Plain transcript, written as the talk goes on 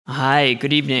Hi,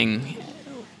 good evening.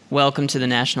 Welcome to the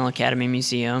National Academy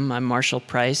Museum. I'm Marshall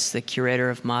Price, the curator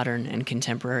of modern and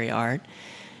contemporary art.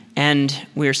 And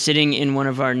we're sitting in one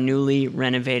of our newly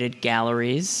renovated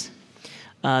galleries.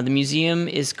 The museum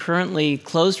is currently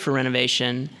closed for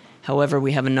renovation. However,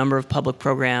 we have a number of public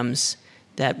programs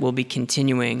that will be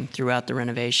continuing throughout the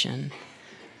renovation.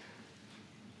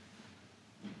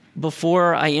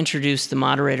 Before I introduce the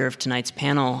moderator of tonight's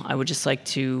panel, I would just like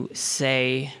to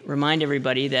remind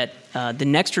everybody that the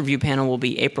next review panel will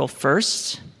be April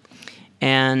 1st.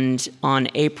 And on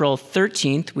April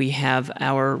 13th, we have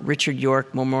our Richard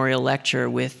York Memorial Lecture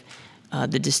with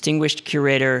the distinguished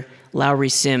curator Lowry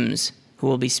Sims, who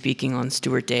will be speaking on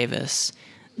Stuart Davis.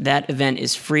 That event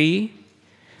is free.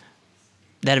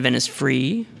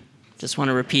 Just want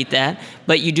to repeat that.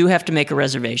 But you do have to make a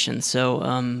reservation,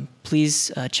 so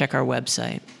please check our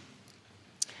website.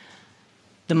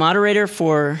 The moderator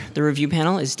for the review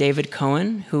panel is David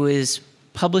Cohen, who is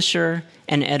publisher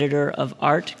and editor of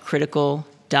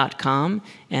artcritical.com,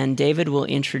 and David will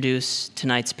introduce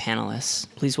tonight's panelists.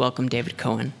 Please welcome David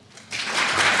Cohen.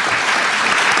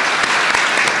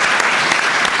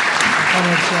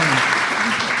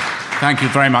 Thank you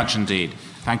very much indeed.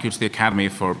 Thank you to the Academy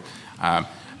for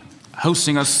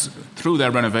hosting us through their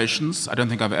renovations. I don't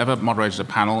think I've ever moderated a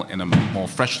panel in a more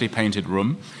freshly painted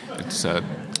room.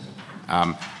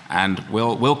 And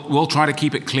we'll try to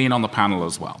keep it clean on the panel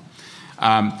as well.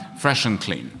 Fresh and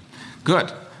clean.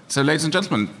 Good. So, ladies and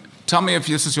gentlemen, tell me if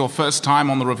this is your first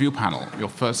time on the review panel, your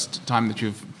first time that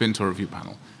you've been to a review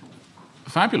panel.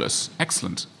 Fabulous.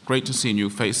 Excellent. Great to see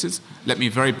new faces. Let me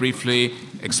very briefly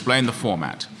explain the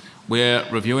format. We're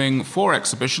reviewing 4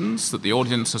 exhibitions that the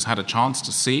audience has had a chance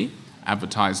to see,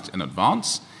 advertised in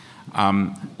advance.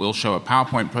 We'll show a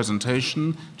PowerPoint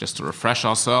presentation just to refresh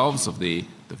ourselves of the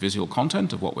visual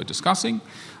content of what we're discussing.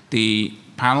 The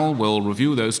panel will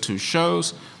review those 2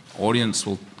 shows. Audience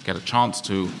will get a chance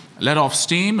to let off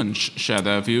steam and share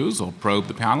their views or probe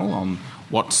the panel on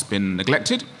what's been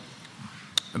neglected.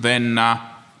 Then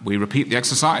we repeat the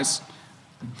exercise.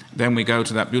 Then we go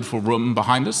to that beautiful room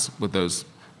behind us with those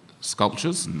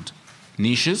sculptures and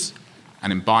niches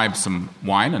and imbibe some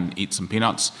wine and eat some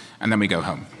peanuts, and then we go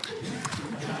home.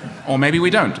 Or maybe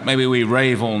we don't. Maybe we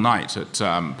rave all night at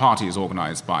parties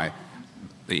organized by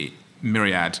the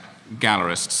myriad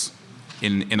gallerists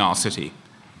in our city,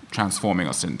 transforming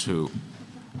us into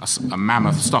a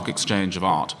mammoth stock exchange of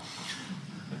art.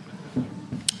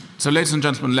 So, ladies and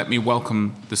gentlemen, let me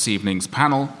welcome this evening's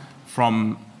panel.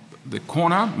 From the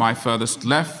corner, my furthest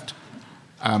left,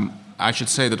 I should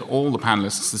say that all the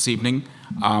panelists this evening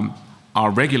are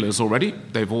regulars already.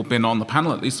 They've all been on the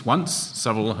panel at least once.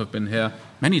 Several have been here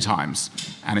many times.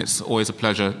 And it's always a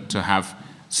pleasure to have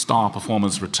star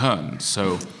performers return.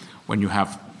 So when you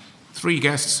have 3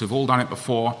 guests who've all done it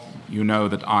before, you know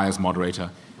that I, as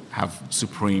moderator, have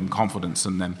supreme confidence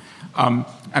in them.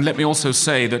 And let me also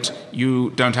say that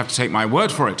you don't have to take my word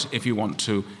for it. If you want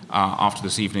to, after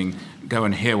this evening, go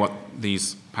and hear what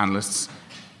these panelists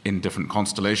in different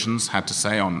constellations had to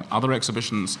say on other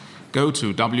exhibitions, go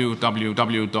to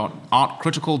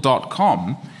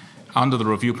www.artcritical.com. Under the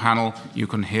review panel, you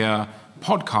can hear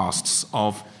podcasts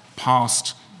of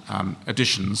past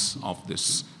editions of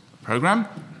this program,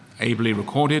 ably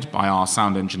recorded by our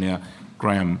sound engineer,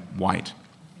 Graham White.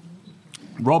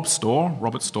 Robert Storr,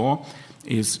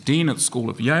 is Dean at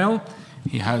School of Yale.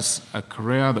 He has a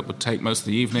career that would take most of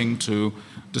the evening to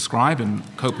describe in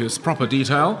copious proper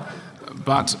detail,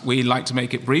 but we like to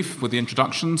make it brief with the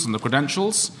introductions and the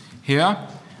credentials here.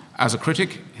 As a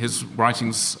critic, his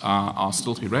writings are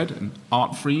still to be read in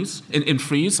Frieze,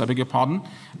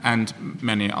 and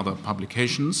many other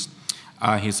publications.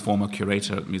 He's former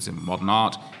curator at the Museum of Modern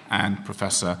Art and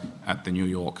professor at the New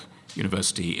York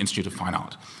University Institute of Fine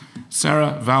Art.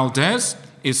 Sarah Valdez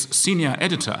is senior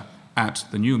editor at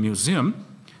the New Museum.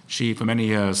 She, for many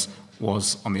years,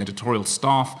 was on the editorial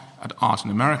staff at Art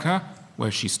in America,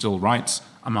 where she still writes,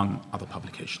 among other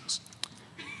publications.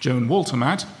 Joan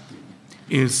Waltemath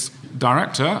is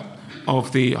director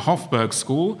of the Hofburg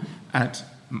School at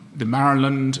the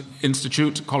Maryland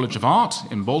Institute College of Art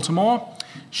in Baltimore.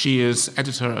 She is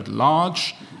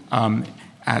editor-at-large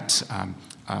at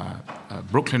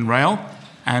Brooklyn Rail,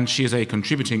 and she is a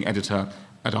contributing editor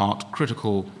at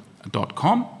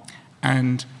artcritical.com.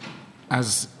 And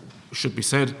as should be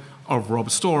said of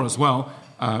Rob Storr as well,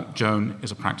 Joan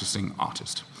is a practicing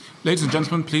artist. Ladies and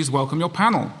gentlemen, please welcome your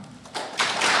panel.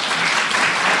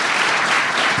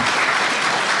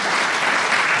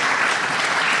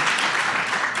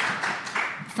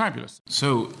 Fabulous.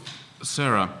 So,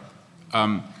 Sarah,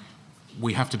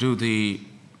 we have to do the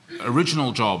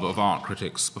original job of art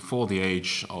critics before the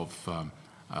age of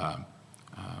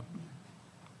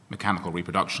mechanical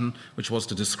reproduction, which was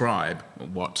to describe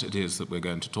what it is that we're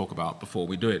going to talk about before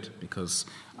we do it, because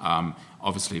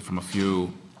obviously from a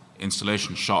few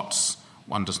installation shots,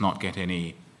 one does not get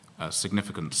any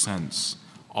significant sense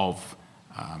of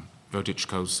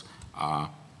Wojtyłko's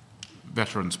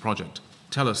Veterans Project.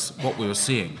 Tell us what we were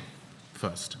seeing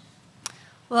first.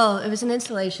 Well, it was an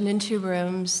installation in 2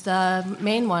 rooms. The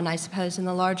main one, I suppose, in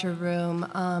the larger room,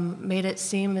 made it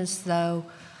seem as though,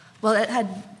 well, it had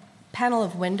a panel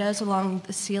of windows along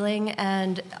the ceiling,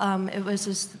 and it was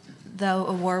as though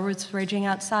a war was raging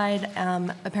outside,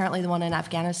 apparently the one in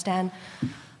Afghanistan.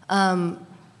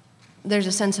 There's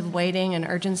a sense of waiting and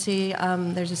urgency.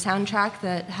 There's a soundtrack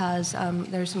that has,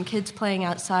 there's some kids playing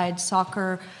outside,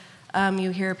 soccer.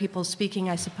 You hear people speaking,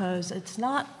 I suppose. It's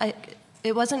not...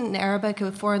 It wasn't in Arabic,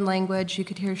 a foreign language. You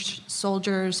could hear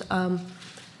soldiers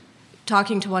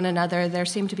talking to one another. There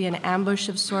seemed to be an ambush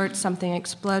of sorts. Something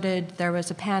exploded. There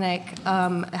was a panic.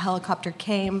 A helicopter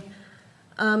came.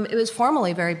 It was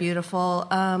formally very beautiful.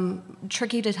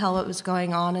 Tricky to tell what was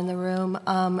going on in the room.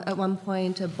 At one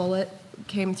point, a bullet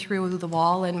came through the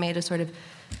wall and made a sort of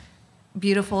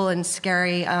beautiful and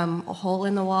scary hole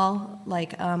in the wall,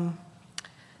 like...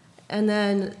 And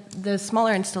then the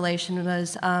smaller installation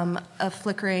was a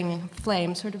flickering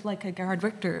flame, sort of like a Gerhard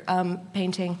Richter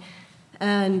painting.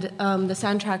 And the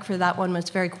soundtrack for that one was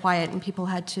very quiet, and people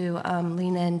had to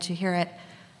lean in to hear it.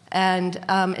 And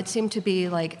it seemed to be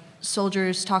like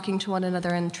soldiers talking to one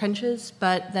another in trenches,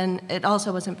 but then it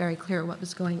also wasn't very clear what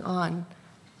was going on.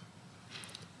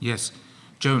 Yes.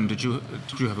 Joan, did you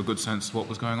have a good sense of what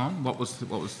was going on? What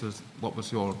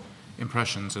was your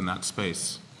impressions in that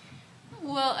space?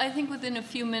 Well, I think within a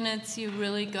few minutes you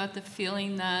really got the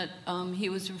feeling that he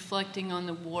was reflecting on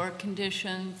the war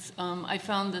conditions. I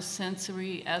found the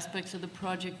sensory aspects of the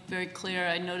project very clear.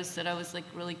 I noticed that I was like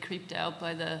really creeped out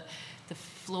by the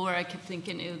floor. I kept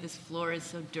thinking, ew, this floor is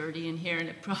so dirty in here, and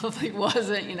it probably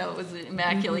wasn't. You know, it was an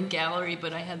immaculate gallery,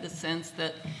 but I had the sense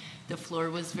that the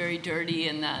floor was very dirty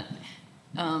and that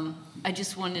I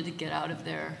just wanted to get out of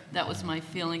there. That was my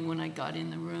feeling when I got in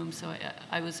the room. So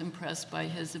I was impressed by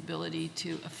his ability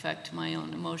to affect my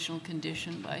own emotional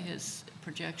condition by his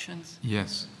projections.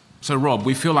 Yes. So, Rob,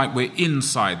 we feel like we're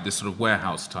inside this sort of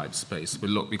warehouse-type space.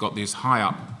 We've got these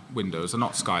high-up windows. They're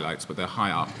not skylights, but they're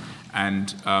high up.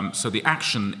 And so the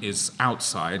action is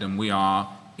outside, and we are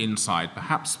inside,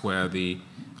 perhaps where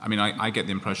I got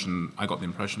the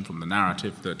impression from the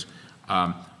narrative that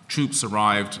troops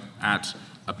arrived at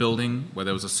a building where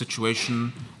there was a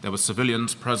situation, there were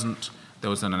civilians present, there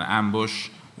was then an ambush,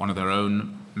 one of their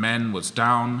own men was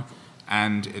down,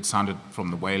 and it sounded from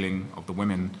the wailing of the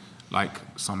women like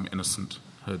some innocent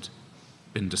had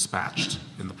been dispatched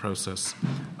in the process.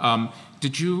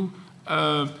 Did you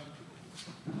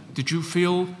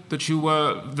feel that you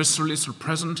were viscerally sort of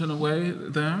present in a way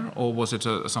there, or was it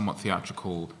a somewhat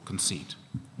theatrical conceit?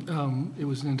 It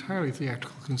was an entirely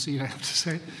theatrical conceit, I have to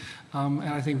say. And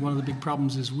I think one of the big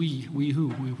problems is we who,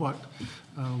 we what,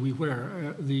 we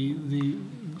where.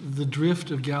 The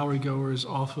drift of gallery goers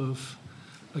off of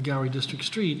a gallery district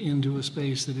street into a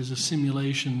space that is a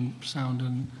simulation, sound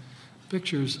and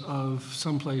pictures of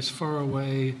someplace far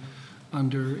away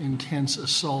under intense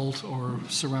assault or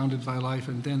surrounded by life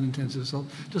and then intense assault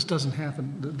just doesn't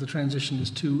happen. The transition is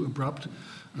too abrupt.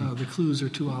 The clues are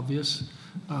too obvious.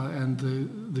 And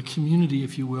the community,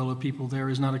 if you will, of people there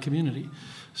is not a community.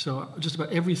 So just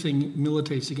about everything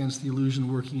militates against the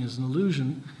illusion working as an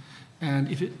illusion. And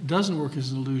if it doesn't work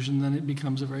as an illusion, then it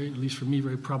becomes at least for me,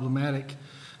 very problematic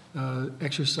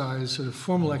exercise, sort of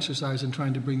formal exercise in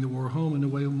trying to bring the war home in a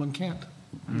way one can't.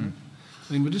 Mm.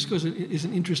 I mean, Wojtyłko is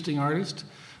an interesting artist,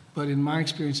 but in my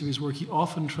experience of his work, he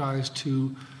often tries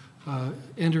to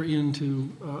enter into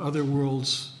other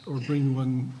worlds or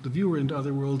bring the viewer into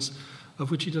other worlds of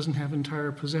which he doesn't have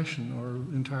entire possession or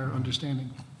entire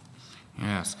understanding.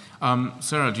 Yes.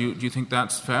 Sarah, do you think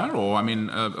that's fair? Or, I mean,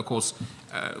 of course,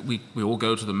 we all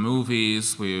go to the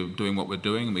movies, we're doing what we're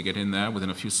doing, and we get in there, within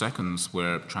a few seconds,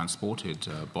 we're transported,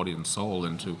 body and soul,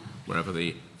 into wherever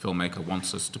the filmmaker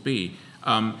wants us to be.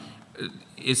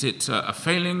 Is it a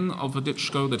failing of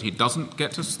Wojtyłko that he doesn't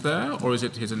get us there, or is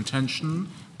it his intention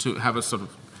to have a sort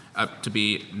of to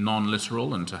be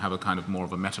non-literal and to have a kind of more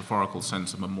of a metaphorical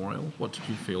sense of memorial? What did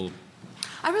you feel?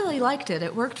 I really liked it.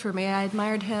 It worked for me. I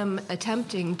admired him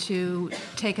attempting to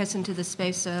take us into the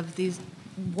space of these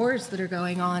wars that are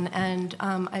going on, and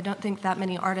I don't think that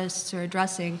many artists are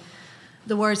addressing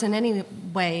the wars in any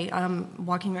way.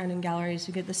 Walking around in galleries,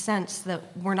 you get the sense that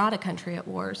we're not a country at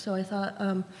war. So I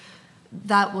thought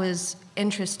that was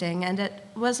interesting. And it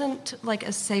wasn't like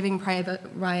a Saving Private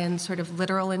Ryan sort of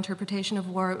literal interpretation of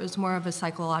war. It was more of a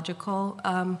psychological.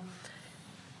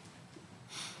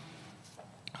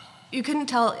 You couldn't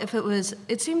tell if it was.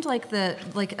 It seemed like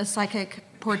a psychic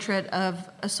portrait of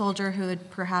a soldier who had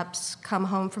perhaps come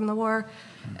home from the war,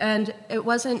 and it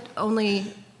wasn't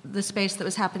only the space that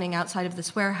was happening outside of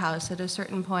this warehouse. At a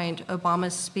certain point,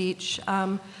 Obama's speech,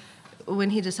 when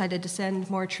he decided to send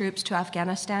more troops to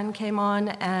Afghanistan, came on,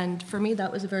 and for me, that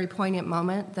was a very poignant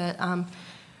moment that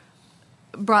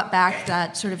brought back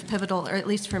that sort of pivotal, or at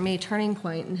least for me, turning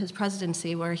point in his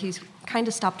presidency, where he's kind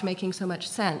of stopped making so much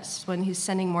sense when he's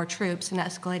sending more troops and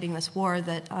escalating this war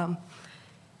that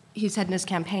he said in his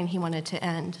campaign he wanted to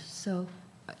end. So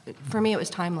for me, it was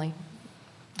timely.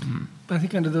 I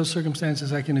think under those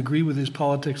circumstances, I can agree with his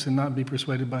politics and not be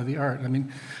persuaded by the art. I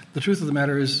mean, the truth of the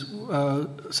matter is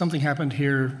something happened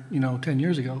here, 10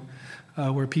 years ago,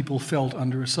 where people felt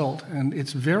under assault. And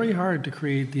it's very hard to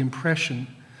create the impression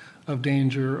of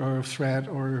danger or of threat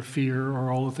or fear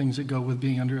or all the things that go with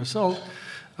being under assault.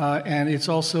 And it's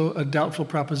also a doubtful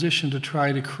proposition to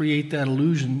try to create that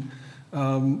illusion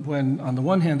when, on the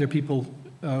one hand, there are people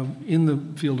in the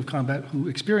field of combat who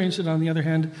experience it. On the other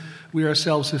hand, we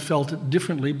ourselves have felt it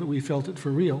differently, but we felt it for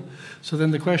real. So then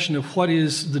the question of what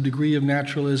is the degree of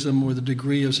naturalism or the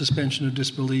degree of suspension of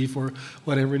disbelief or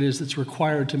whatever it is that's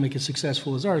required to make it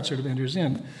successful as art sort of enters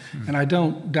in. Mm-hmm. And I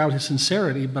don't doubt his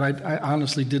sincerity, but I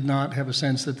honestly did not have a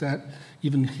sense that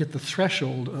even hit the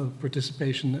threshold of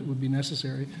participation that would be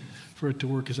necessary for it to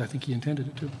work as I think he intended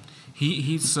it to.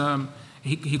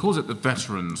 He calls it the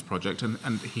Veterans Project,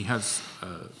 and he has,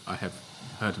 I have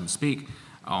heard him speak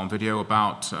on video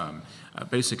about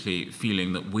basically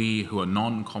feeling that we who are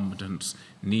non-combatants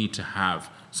need to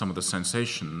have some of the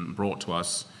sensation brought to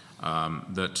us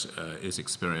that is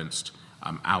experienced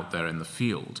out there in the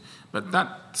field. But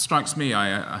that strikes me,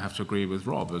 I have to agree with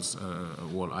Rob, as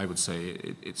what I would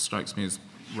say, it strikes me as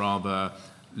rather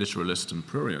literalist and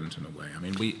prurient in a way. I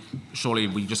mean, surely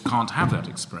we just can't have that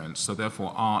experience, so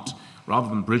therefore art, rather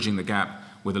than bridging the gap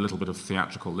with a little bit of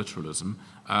theatrical literalism,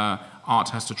 art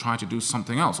has to try to do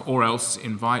something else, or else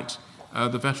invite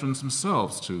the veterans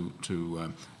themselves to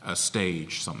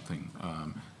stage something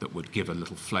that would give a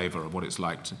little flavour of what it's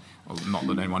like to, well, not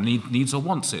that anyone needs or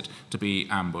wants it, to be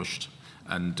ambushed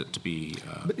and to be...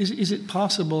 But is it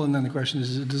possible, and then the question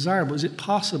is it desirable, is it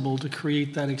possible to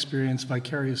create that experience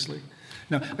vicariously?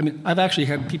 Now, I mean, I've actually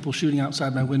had people shooting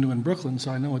outside my window in Brooklyn,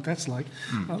 so I know what that's like.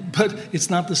 But it's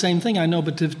not the same thing, I know.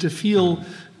 But to feel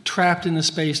trapped in a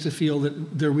space, to feel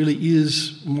that there really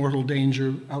is mortal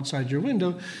danger outside your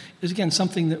window, is, again,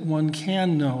 something that one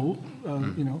can know,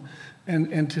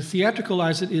 And to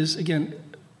theatricalize it is, again,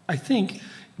 I think,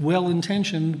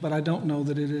 well-intentioned, but I don't know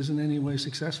that it is in any way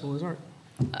successful as art.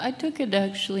 I took it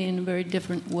actually in a very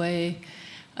different way.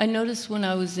 I noticed when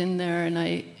I was in there, and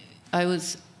I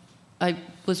was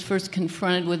first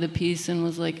confronted with a piece and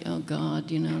was like, oh God,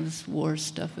 this war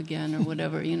stuff again or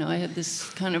whatever. I had this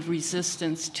kind of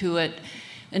resistance to it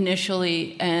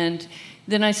initially, and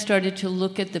then I started to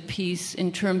look at the piece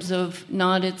in terms of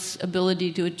not its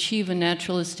ability to achieve a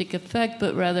naturalistic effect,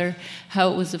 but rather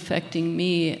how it was affecting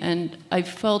me. And I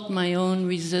felt my own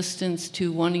resistance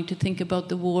to wanting to think about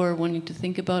the war, wanting to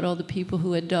think about all the people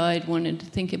who had died, wanting to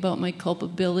think about my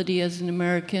culpability as an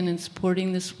American in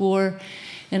supporting this war.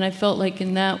 And I felt like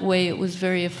in that way it was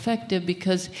very effective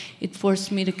because it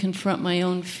forced me to confront my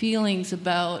own feelings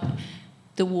about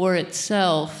the war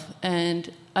itself.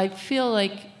 And I feel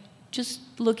like just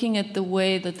looking at the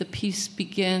way that the piece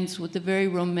begins with the very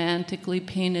romantically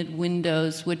painted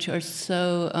windows, which are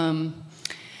so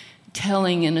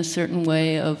telling in a certain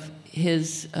way of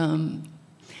his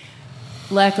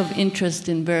lack of interest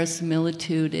in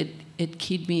verisimilitude, it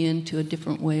keyed me into a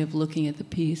different way of looking at the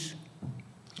piece.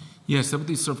 Yes, there were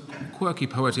these sort of quirky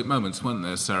poetic moments, weren't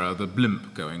there, Sarah? The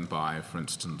blimp going by, for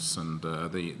instance, and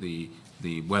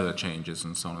the weather changes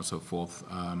and so on and so forth.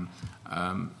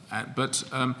 But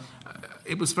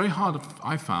it was very hard,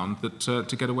 I found, that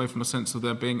to get away from a sense of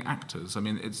there being actors. I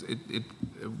mean,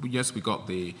 yes, we got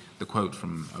the quote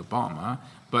from Obama,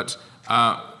 but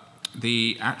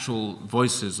the actual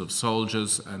voices of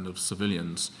soldiers and of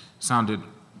civilians sounded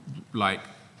like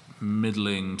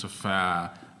middling to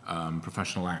fair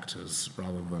professional actors,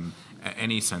 rather than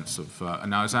any sense of.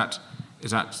 Now, is that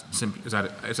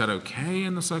okay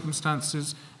in the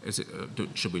circumstances?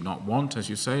 Should we not want, as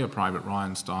you say, a Private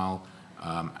Ryan style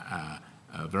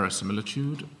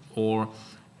verisimilitude, or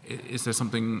is there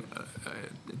something,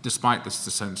 despite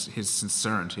his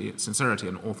sincerity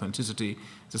and authenticity,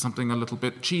 is there something a little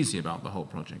bit cheesy about the whole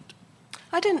project?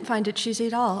 I didn't find it cheesy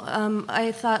at all.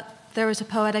 I thought there was a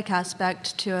poetic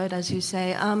aspect to it, as you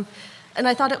say. And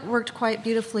I thought it worked quite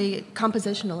beautifully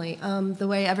compositionally. The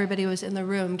way everybody was in the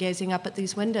room gazing up at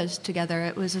these windows together,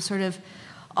 it was a sort of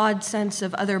odd sense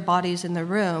of other bodies in the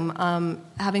room,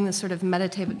 having this sort of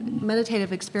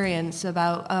meditative experience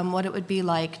about what it would be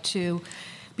like to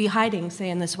be hiding, say,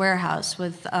 in this warehouse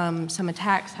with some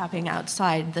attacks happening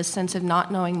outside, this sense of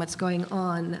not knowing what's going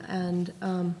on. And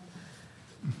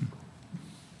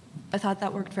I thought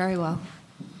that worked very well.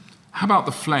 How about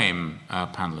the flame,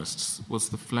 panelists? Was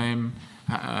the flame...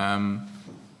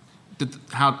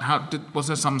 was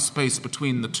there some space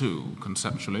between the two,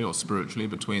 conceptually or spiritually,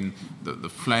 between the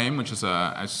flame, which is,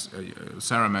 as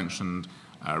Sarah mentioned,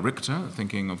 Richter,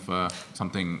 thinking of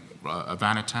something, a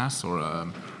vanitas or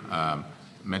a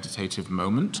meditative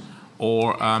moment,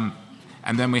 or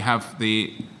and then we have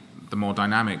the more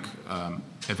dynamic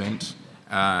event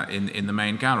in the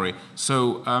main gallery.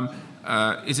 So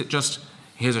is it just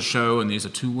here's a show and these are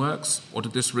two works, or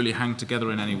did this really hang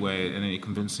together in any way, in any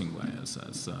convincing way,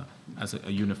 as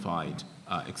a unified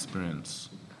experience?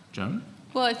 Joan?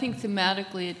 Well, I think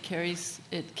thematically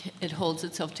it holds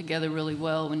itself together really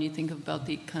well when you think about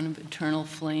the kind of eternal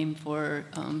flame for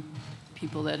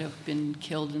people that have been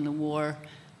killed in the war.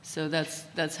 So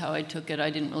that's how I took it. I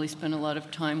didn't really spend a lot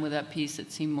of time with that piece.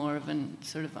 It seemed more of a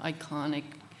sort of iconic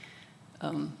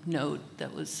note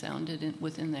that was sounded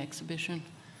within the exhibition.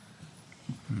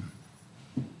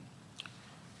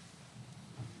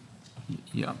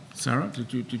 Yeah, Sarah,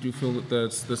 did you feel that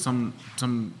there's some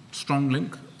strong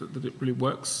link that it really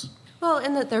works? Well,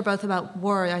 in that they're both about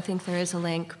war, I think there is a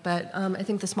link, but I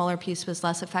think the smaller piece was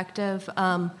less effective.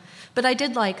 But I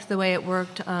did like the way it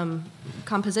worked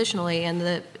compositionally, and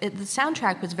the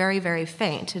soundtrack was very, very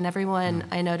faint, and everyone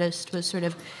I noticed was sort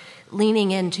of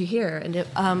leaning in to hear. And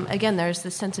again, there's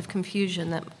this sense of confusion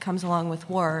that comes along with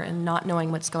war and not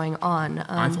knowing what's going on.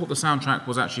 I thought the soundtrack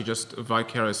was actually just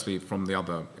vicariously from the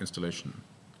other installation.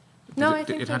 I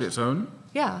think it had its own?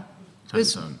 Yeah. It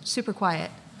was super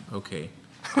quiet. Okay.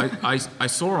 I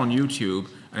saw on YouTube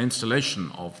an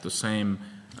installation of the same,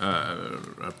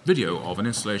 a video of an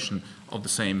installation of the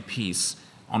same piece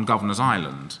on Governor's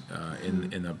Island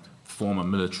in a former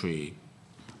military,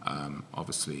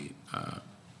 obviously,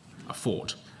 a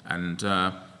fort, and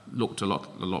looked a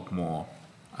lot more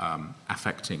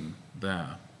affecting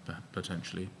there,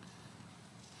 potentially.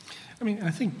 I mean,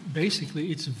 I think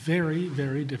basically it's very,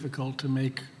 very difficult to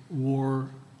make war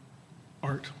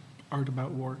art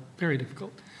about war. Very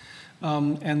difficult.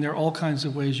 And there are all kinds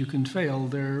of ways you can fail.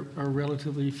 There are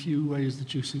relatively few ways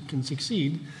that you can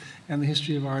succeed, and the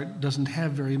history of art doesn't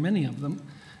have very many of them.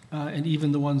 And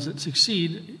even the ones that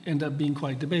succeed end up being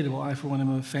quite debatable. I, for one,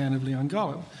 am a fan of Leon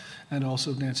Golub and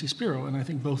also of Nancy Spiro, and I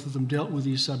think both of them dealt with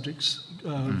these subjects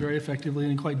very effectively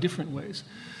and in quite different ways.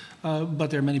 But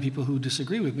there are many people who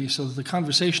disagree with me, so the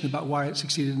conversation about why it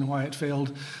succeeded and why it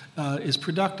failed is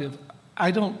productive. I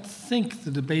don't think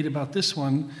the debate about this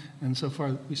one, and so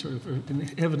far we sort of are in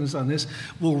evidence on this,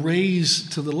 will raise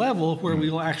to the level where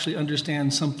we will actually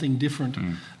understand something different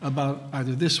about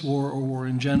either this war or war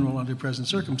in general under present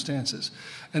circumstances.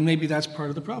 And maybe that's part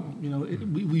of the problem. You know,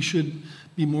 we should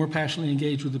be more passionately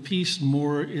engaged with the piece,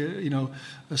 more,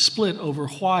 a split over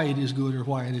why it is good or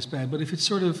why it is bad. But if it's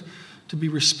sort of to be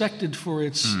respected for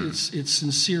its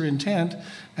sincere intent,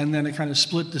 and then a kind of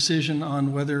split decision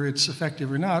on whether it's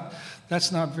effective or not,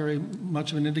 that's not very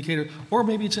much of an indicator. Or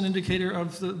maybe it's an indicator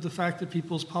of the fact that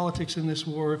people's politics in this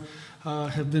war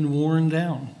have been worn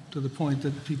down to the point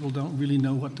that people don't really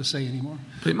know what to say anymore.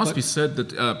 But it must be said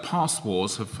that past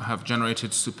wars have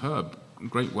generated superb,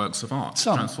 great works of art,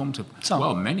 Some. transformative. Some.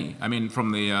 Well, many. I mean,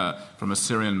 from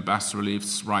Assyrian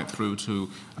bas-reliefs right through to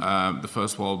the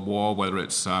First World War, whether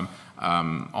it's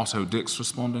Otto Dix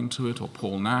responding to it or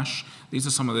Paul Nash. These are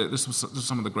some of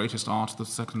the greatest art of the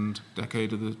second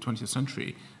decade of the 20th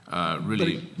century.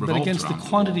 But against the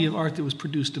quantity of art that was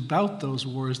produced about those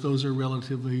wars, those are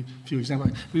relatively few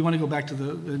examples. We want to go back to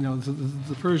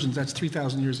the Persians. That's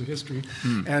 3,000 years of history,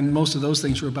 and most of those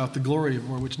things were about the glory of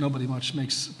war, which nobody much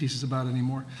makes pieces about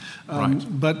anymore.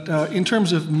 But in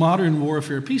terms of modern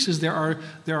warfare pieces, there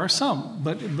are some.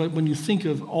 But when you think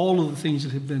of all of the things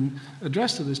that have been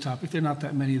addressed to this topic, there are not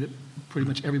that many that pretty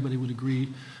much everybody would agree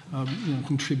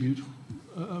contribute.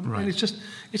 And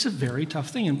it's a very tough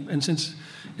thing. And since,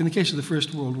 in the case of the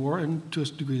First World War, and to a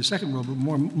degree the Second World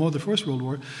War, more the First World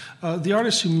War, the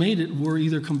artists who made it were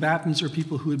either combatants or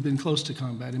people who had been close to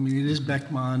combat. I mean, it is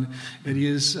Beckmann, it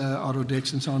is Otto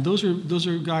Dix, and so on. Those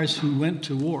are guys who went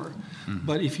to war.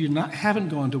 But if you haven't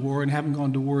gone to war and haven't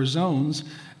gone to war zones,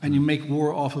 and you make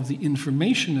war off of the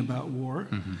information about war,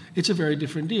 it's a very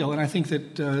different deal. And I think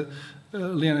that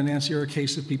Leanne and Nancy are a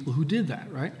case of people who did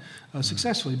that, right,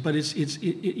 successfully. But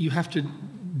you have to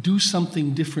do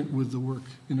something different with the work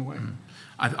in a way.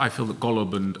 I feel that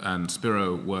Golub and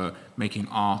Spiro were making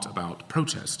art about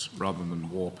protest rather than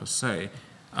war per se,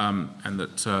 and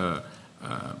that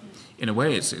in a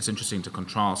way it's interesting to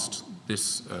contrast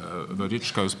this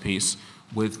Wodiczko's piece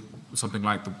with something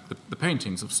like the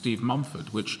paintings of Steve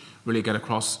Mumford, which really get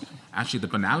across actually the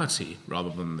banality rather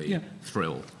than the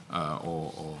thrill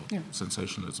or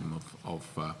sensationalism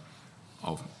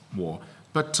of war.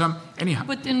 But anyhow.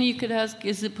 But then you could ask,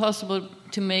 is it possible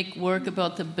to make work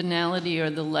about the banality or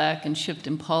the lack and shift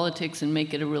in politics and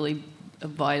make it a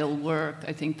vital work?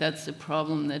 I think that's the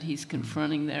problem that he's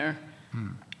confronting there.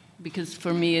 Because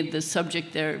for me, the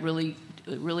subject there really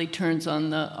turns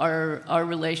on our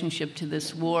relationship to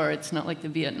this war. It's not like the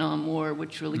Vietnam War,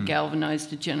 which really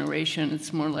galvanized a generation.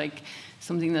 It's more like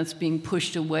something that's being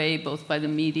pushed away both by the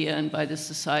media and by the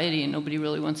society, and nobody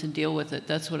really wants to deal with it.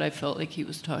 That's what I felt like he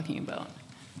was talking about.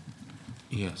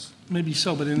 Yes. Maybe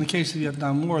so, but in the case of the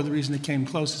Vietnam War, the reason it came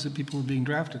close is that people were being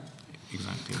drafted.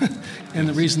 Exactly. And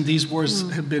the reason these wars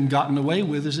have been gotten away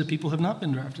with is that people have not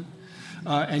been drafted.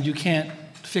 And you can't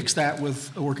fix that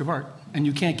with a work of art. And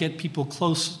you can't get people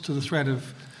close to the threat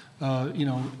of,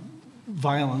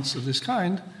 violence of this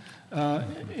kind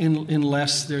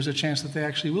unless there's a chance that they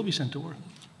actually will be sent to war.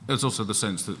 There's also the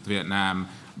sense that Vietnam,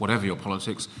 whatever your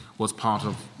politics, was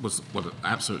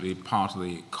absolutely part of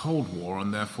the Cold War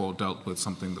and therefore dealt with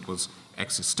something that was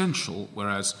existential,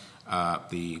 whereas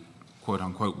the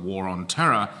quote-unquote war on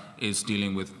terror is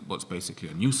dealing with what's basically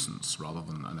a nuisance rather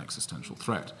than an existential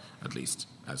threat, at least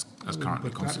as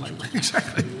currently constituted.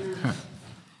 Exactly.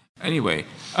 Anyway,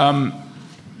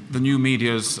 the new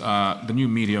mediums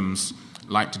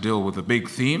like to deal with the big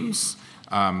themes,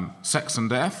 sex and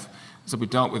death. So we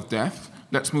dealt with death.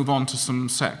 Let's move on to some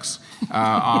sex.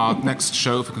 Our next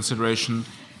show for consideration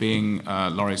being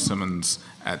Laurie Simmons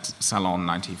at Salon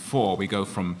 94. We go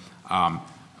from a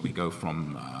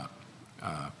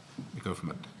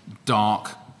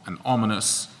dark and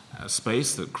ominous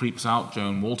space that creeps out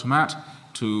Joan Waltemath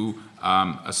to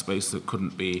a space that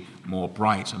couldn't be more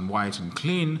bright and white and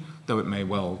clean, though it may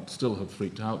well still have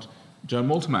freaked out Joan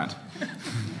Waltemath.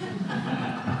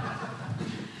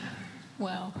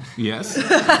 Wow. Yes?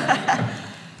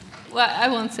 Well, I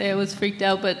won't say I was freaked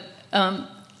out, but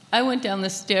I went down the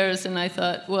stairs and I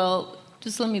thought, well,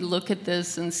 just let me look at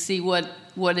this and see what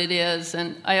it is.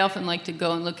 And I often like to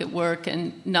go and look at work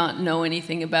and not know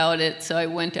anything about it. So I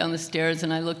went down the stairs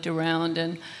and I looked around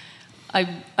and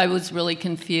I was really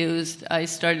confused. I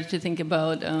started to think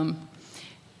about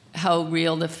how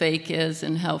real the fake is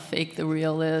and how fake the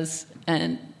real is,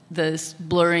 and this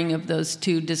blurring of those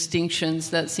two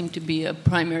distinctions that seemed to be a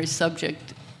primary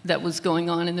subject that was going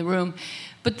on in the room.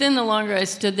 But then the longer I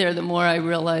stood there, the more I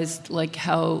realized like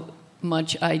how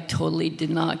much I totally did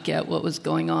not get what was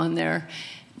going on there.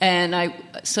 And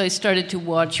so I started to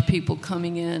watch people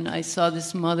coming in. I saw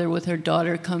this mother with her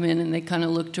daughter come in, and they kind of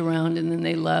looked around, and then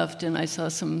they left, and I saw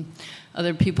some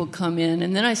other people come in.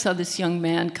 And then I saw this young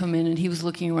man come in, and he was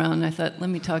looking around, and I thought,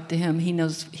 let me talk to him.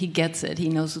 He gets it. He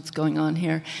knows what's going on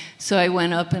here. So I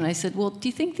went up, and I said, well, do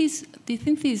you think these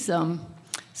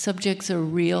subjects are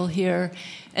real here?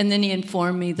 And then he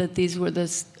informed me that these were the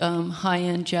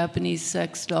high-end Japanese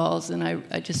sex dolls, and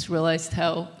I just realized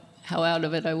how out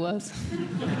of it I was.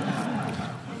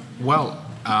 Well,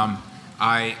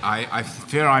 I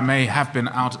fear I may have been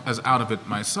out of it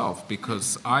myself,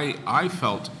 because I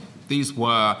felt these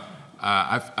were.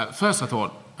 At first, I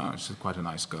thought, oh, she's quite a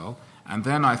nice girl, and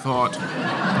then I thought,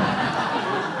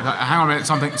 hang on a minute,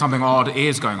 something odd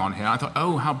is going on here. I thought,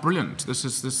 oh, how brilliant!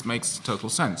 This makes total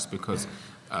sense, because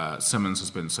Simmons has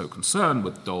been so concerned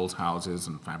with dolls' houses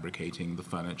and fabricating the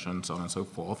furniture and so on and so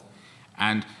forth.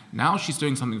 And now she's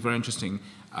doing something very interesting,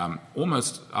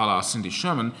 almost a la Cindy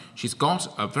Sherman. She's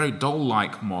got a very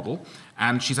doll-like model,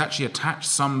 and she's actually attached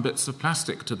some bits of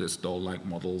plastic to this doll-like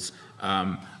model's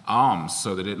arms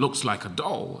so that it looks like a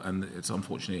doll. And it's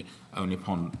unfortunately only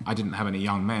I didn't have any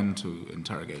young men to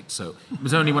interrogate, so it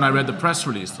was only when I read the press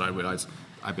release that I realized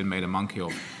I'd been made a monkey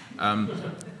of.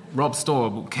 Rob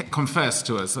Storr, confess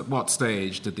to us, at what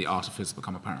stage did the artifice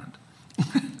become apparent?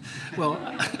 Well,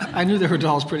 I knew there were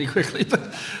dolls pretty quickly, but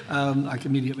like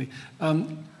immediately.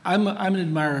 I'm an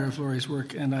admirer of Laurie's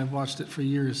work, and I've watched it for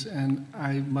years, and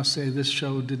I must say this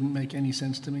show didn't make any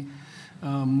sense to me.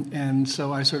 And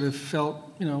so I sort of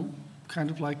felt, kind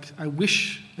of like, I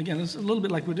wish, again, it's a little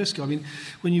bit like Rodisco. I mean,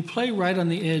 when you play right on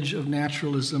the edge of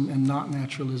naturalism and not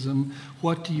naturalism,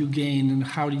 what do you gain and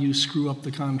how do you screw up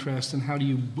the contrast and how do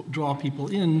you draw people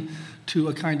in to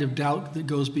a kind of doubt that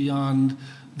goes beyond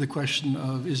the question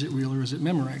of is it real or is it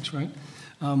Memorex, right?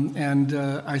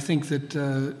 I think that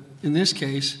in this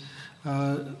case,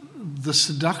 the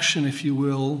seduction, if you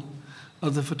will,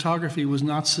 of the photography was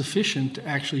not sufficient to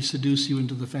actually seduce you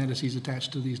into the fantasies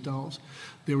attached to these dolls.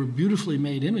 They were beautifully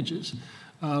made images,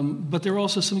 but there were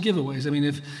also some giveaways. I mean,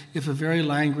 if a very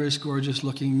languorous,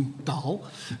 gorgeous-looking doll,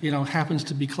 happens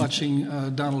to be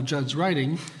clutching Donald Judd's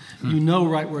writing, you know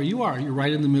right where you are. You're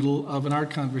right in the middle of an art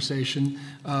conversation,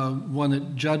 one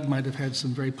that Judd might have had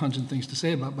some very pungent things to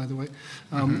say about, by the way.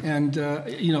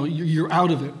 You're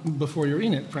out of it before you're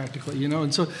in it, practically.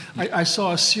 And so I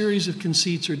saw a series of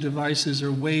conceits or devices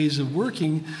or ways of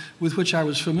working with which I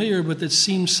was familiar, but that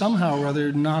seemed somehow or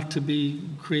other not to be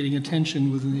creating a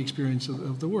tension within the experience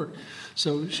of the work.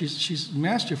 So she's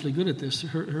masterfully good at this.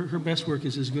 Her best work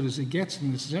is as good as it gets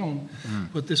in this zone,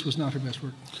 but this was not her best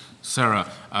work.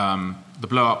 Sarah, the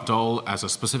blow-up doll as a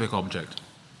specific object.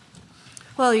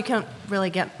 Well, you can't really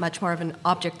get much more of an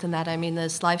object than that. I mean,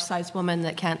 this life-size woman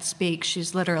that can't speak,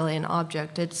 she's literally an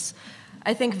object. It's,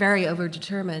 I think, very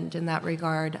overdetermined in that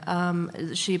regard.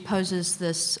 She poses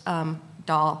this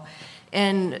doll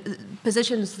in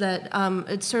positions that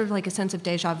it's sort of like a sense of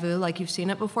deja vu, like you've seen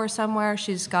it before somewhere.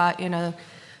 She's got,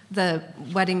 the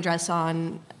wedding dress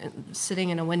on, sitting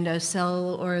in a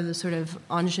windowsill, or the sort of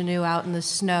ingenue out in the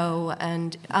snow.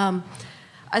 And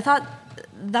I thought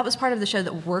that was part of the show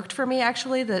that worked for me,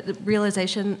 actually, the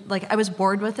realization, like I was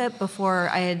bored with it before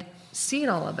I had seen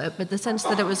all of it, but the sense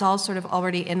that it was all sort of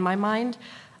already in my mind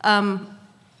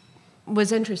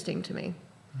was interesting to me.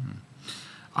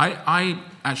 I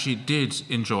actually did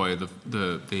enjoy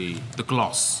the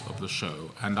gloss of the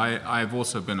show, and I've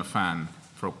also been a fan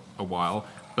for a while,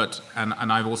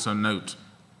 and I've also note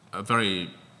a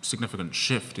very significant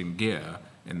shift in gear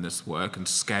in this work and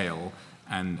scale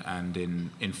and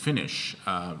in finish,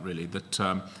 really, that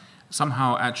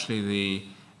somehow actually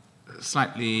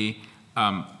the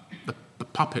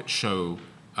puppet show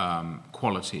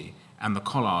quality and the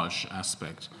collage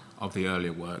aspect of the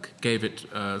earlier work gave it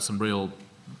some real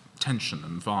tension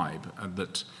and vibe, and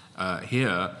that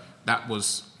here that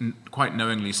was quite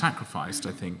knowingly sacrificed,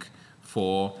 I think,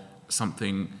 for some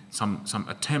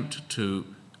attempt to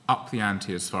up the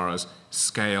ante as far as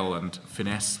scale and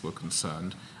finesse were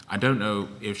concerned. I don't know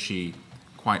if she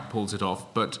quite pulls it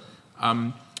off, but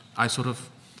I sort of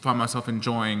found myself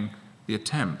enjoying the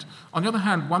attempt. On the other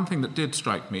hand, one thing that did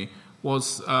strike me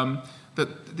was that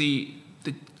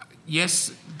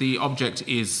yes, the object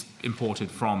is imported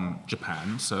from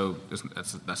Japan, so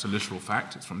that's a literal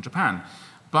fact, it's from Japan.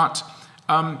 But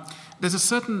there's a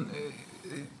certain,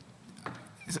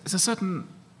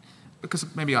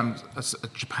 because maybe I'm a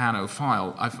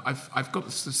Japanophile, I've got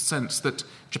this sense that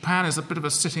Japan is a bit of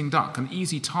a sitting duck, an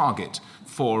easy target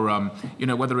for,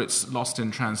 whether it's Lost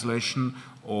in Translation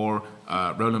or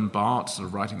Roland Barthes sort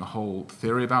of writing a whole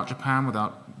theory about Japan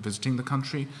without visiting the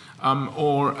country,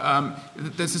 or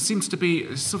there seems to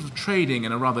be sort of trading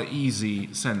in a rather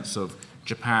easy sense of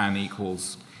Japan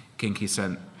equals kinky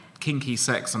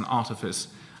sex and artifice.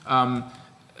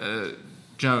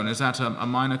 Joan, is that a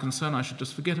minor concern I should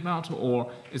just forget about, or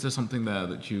is there something there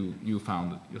that you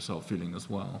found yourself feeling as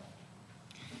well?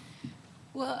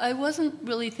 Well, I wasn't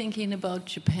really thinking about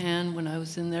Japan when I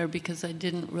was in there because I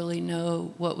didn't really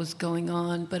know what was going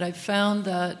on, but I found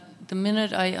that the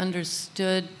minute I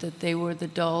understood that they were the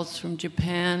dolls from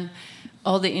Japan,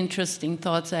 all the interesting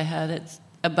thoughts I had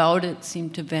about it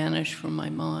seemed to vanish from my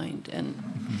mind. And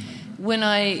when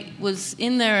I was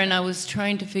in there and I was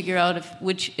trying to figure out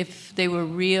if they were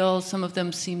real, some of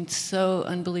them seemed so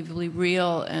unbelievably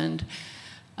real, and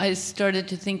I started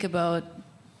to think about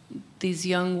these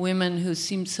young women who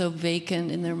seemed so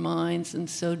vacant in their minds and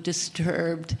so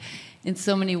disturbed in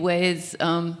so many ways.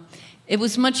 It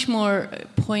was much more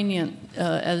poignant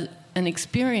as an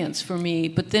experience for me.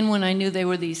 But then when I knew they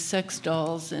were these sex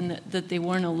dolls and that they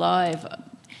weren't alive,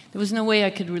 there was no way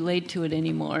I could relate to it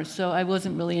anymore. So I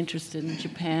wasn't really interested in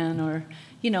Japan or,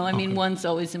 one's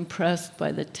always impressed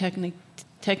by the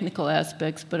technical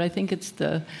aspects, but I think it's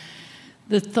the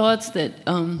thoughts that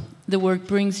the work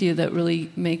brings you that really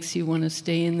makes you want to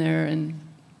stay in there and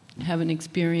have an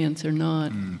experience or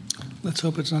not. Let's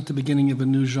hope it's not the beginning of a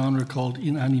new genre called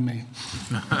inanime.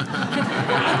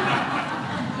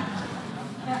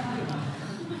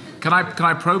 Can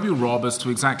I probe you, Rob, as to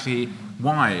exactly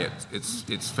why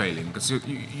it's failing? Because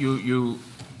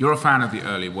you're a fan of the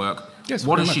early work. Yes.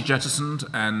 What has she jettisoned,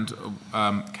 and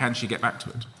can she get back to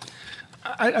it?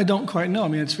 I don't quite know. I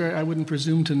mean, I wouldn't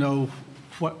presume to know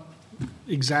what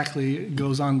exactly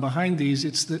goes on behind these.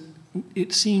 It's that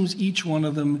it seems each one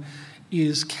of them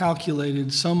is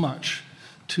calculated so much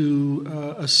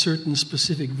to a certain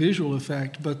specific visual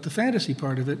effect, but the fantasy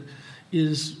part of it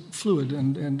is fluid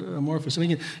and amorphous. I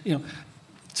mean,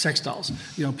 sex dolls.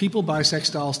 People buy sex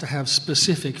dolls to have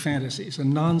specific fantasies. A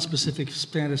non-specific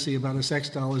fantasy about a sex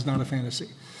doll is not a fantasy.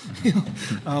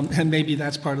 And maybe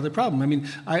that's part of the problem. I mean,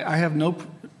 I have no.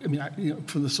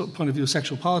 From the point of view of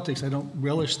sexual politics, I don't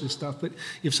relish this stuff. But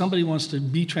if somebody wants to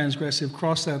be transgressive,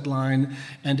 cross that line,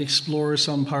 and explore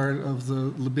some part of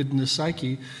the libidinous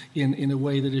psyche in a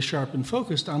way that is sharp and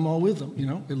focused, I'm all with them.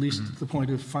 At least at the point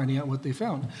of finding out what they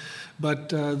found. But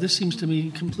this seems to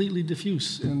me completely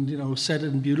diffuse and set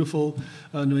in beautiful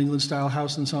New England-style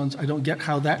house and so on. I don't get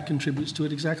how that contributes to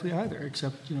it exactly either,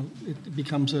 except it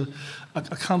becomes a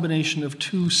combination of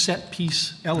two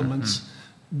set-piece elements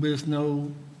with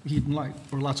no heat and light,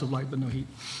 or lots of light but no heat.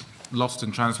 Lost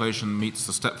in Translation meets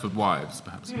the Stepford Wives,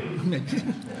 perhaps.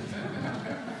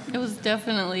 It was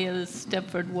definitely a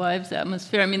Stepford Wives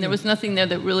atmosphere. I mean, there was nothing there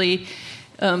that really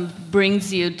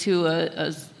brings you to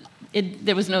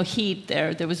there was no heat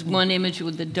there. There was one image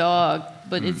with the dog,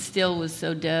 but it still was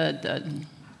so dead that...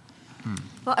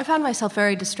 Well, I found myself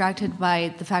very distracted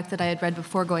by the fact that I had read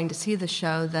before going to see the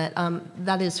show that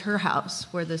that is her house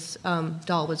where this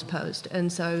doll was posed.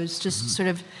 And so I was just sort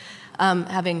of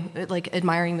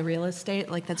admiring the real estate.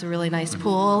 That's a really nice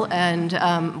pool, and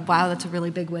wow, that's a really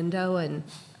big window. And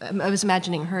I was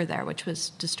imagining her there, which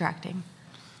was distracting.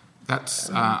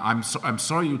 That's, I'm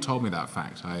sorry you told me that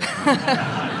fact.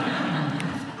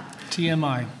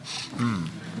 TMI.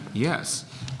 Yes.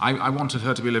 I wanted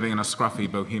her to be living in a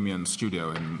scruffy bohemian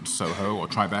studio in Soho or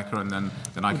Tribeca, and then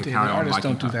I could carry on artists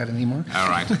liking don't do her. that anymore. All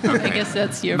right. Okay. I guess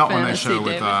that's your not fantasy, when they show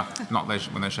David. with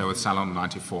when they show with Salon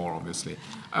 94, obviously.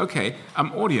 Okay.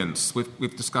 Audience.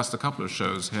 We've discussed a couple of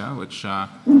shows here, which,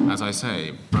 as I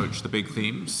say, broach the big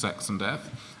themes, sex and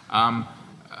death.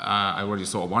 I already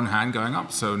saw one hand going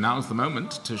up, so now's the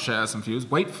moment to share some views.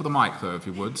 Wait for the mic, though, if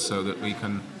you would, so that we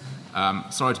can...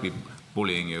 sorry to be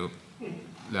bullying you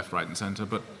left, right, and centre,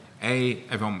 but A,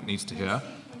 everyone needs to hear,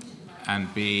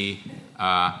 and B,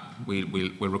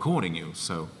 we're recording you,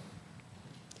 so...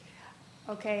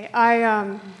 Okay,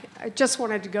 I just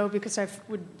wanted to go because I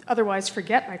would otherwise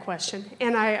forget my question.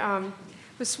 And I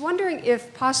was wondering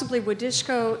if possibly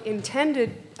Wadishko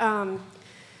intended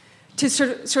to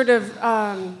sort of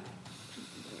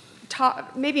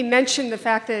maybe mention the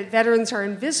fact that veterans are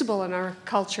invisible in our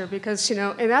culture, because,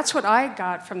 and that's what I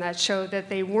got from that show, that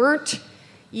they weren't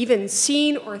even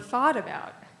seen or thought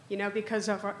about, because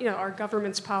of our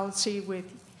government's policy with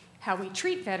how we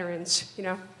treat veterans,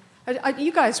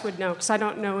 You guys would know, because I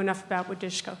don't know enough about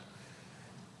Wadishko.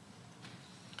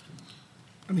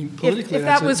 I mean, politically, if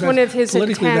that was one of his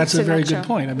politically, intents that's a very in that good show.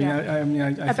 point. I mean, Yeah. I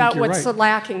think about you're what's right.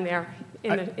 lacking there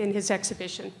in his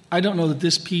exhibition. I don't know that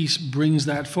this piece brings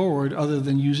that forward, other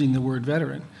than using the word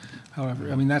veteran.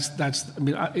 However, I mean,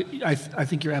 I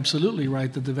think you're absolutely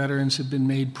right that the veterans have been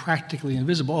made practically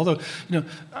invisible. Although,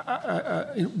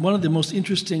 one of the most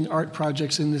interesting art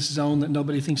projects in this zone that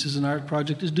nobody thinks is an art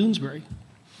project is Doonesbury.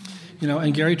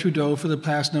 And Gary Trudeau, for the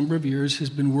past number of years, has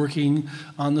been working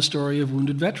on the story of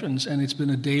wounded veterans, and it's been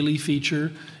a daily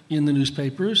feature in the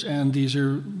newspapers, and these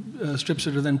are strips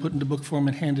that are then put into book form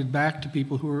and handed back to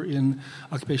people who are in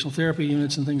occupational therapy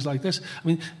units and things like this. I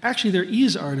mean, actually, there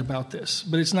is art about this,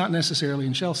 but it's not necessarily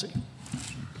in Chelsea.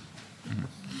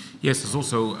 Yes, it's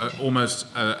also almost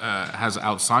has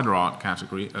outsider art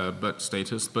category, but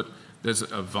status, but there's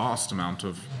a vast amount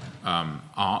of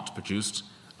art produced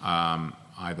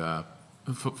either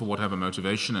for whatever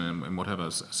motivation and in whatever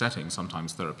setting,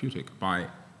 sometimes therapeutic, by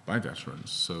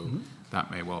veterans. So that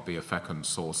may well be a fecund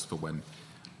source for when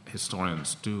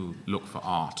historians do look for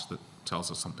art that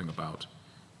tells us something about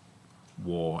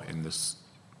war in this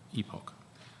epoch.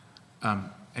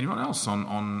 Anyone else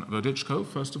on Vodichko,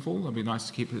 first of all? It'd be nice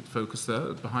to keep it focused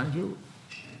there behind you.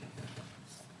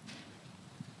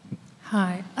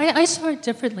 Hi. I saw it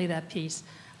differently, that piece.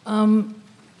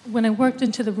 When I worked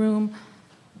into the room,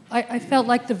 I felt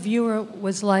like the viewer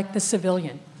was like the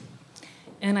civilian.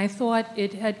 And I thought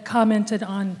it had commented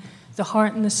on the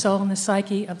heart and the soul and the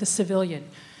psyche of the civilian.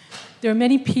 There are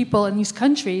many people in these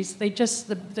countries, they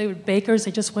were bakers,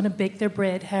 they just want to bake their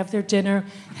bread, have their dinner,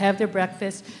 have their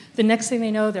breakfast. The next thing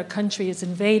they know, their country is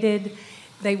invaded.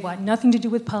 They want nothing to do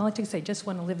with politics, they just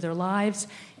want to live their lives.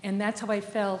 And that's how I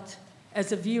felt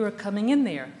as a viewer coming in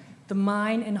there. The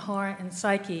mind and heart and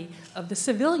psyche of the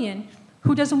civilian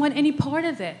who doesn't want any part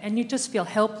of it, and you just feel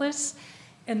helpless.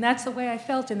 And that's the way I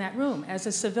felt in that room as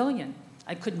a civilian.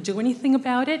 I couldn't do anything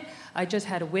about it. I just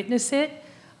had to witness it.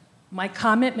 My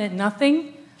comment meant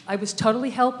nothing. I was totally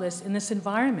helpless in this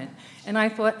environment. And I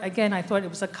thought it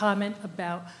was a comment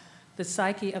about the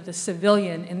psyche of the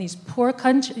civilian in these poor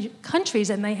countries,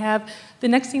 and they have, the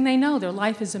next thing they know, their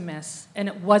life is a mess, and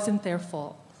it wasn't their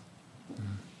fault.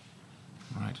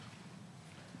 Right.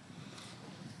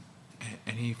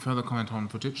 Any further comment on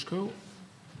Futichko?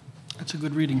 That's a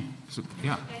good reading.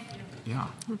 Yeah. Yeah.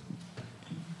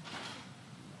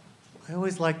 I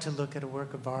always like to look at a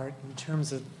work of art in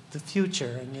terms of the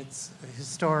future and its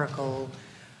historical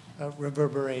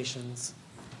reverberations.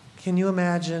 Can you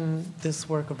imagine this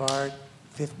work of art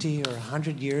 50 or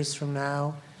 100 years from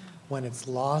now, when it's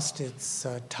lost its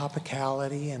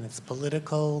topicality and its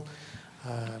political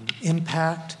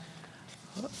impact?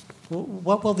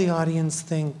 What will the audience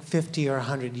think 50 or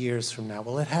 100 years from now?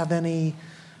 Will it have any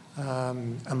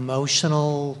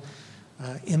emotional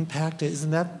impact?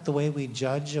 Isn't that the way we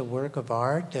judge a work of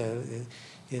art?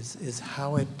 Is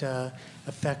how it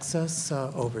affects us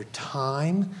over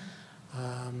time,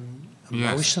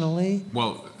 emotionally? Yes.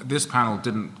 Well, this panel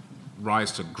didn't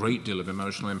rise to a great deal of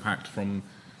emotional impact from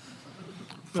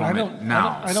I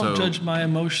it. don't judge my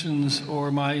emotions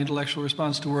or my intellectual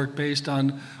response to work based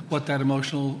on what that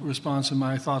emotional response and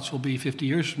my thoughts will be 50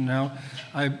 years from now.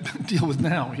 I deal with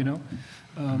now,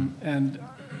 and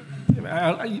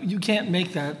you can't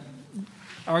make that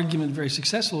argument very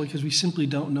successfully because we simply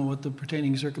don't know what the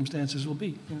pertaining circumstances will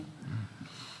be.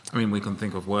 I mean, we can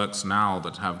think of works now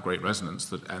that have great resonance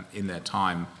that in their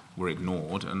time were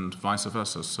ignored and vice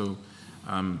versa. So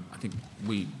I think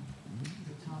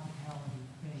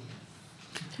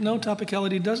No,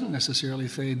 topicality doesn't necessarily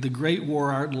fade. The great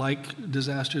war art, like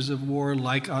Disasters of War,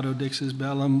 like Otto Dix's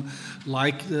Bellum,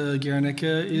 like the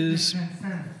Guernica, is...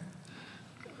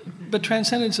 But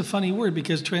transcendence is a funny word,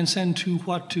 because transcend to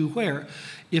what, to where?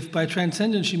 If by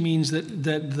transcendence she means that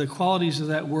the qualities of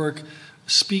that work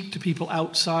speak to people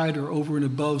outside or over and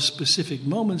above specific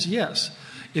moments, yes.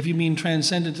 If you mean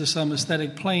transcendent to some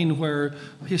aesthetic plane where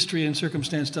history and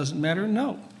circumstance doesn't matter,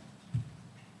 no.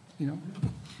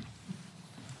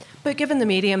 But given the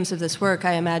mediums of this work,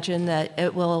 I imagine that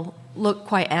it will look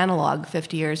quite analog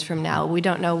 50 years from now. We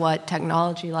don't know what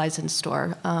technology lies in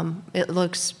store. It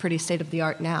looks pretty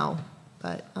state-of-the-art now,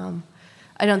 but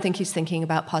I don't think he's thinking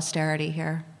about posterity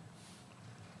here.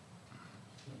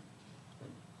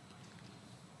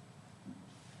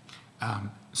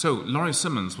 So Laurie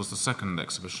Simmons was the second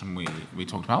exhibition we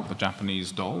talked about, the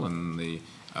Japanese doll and the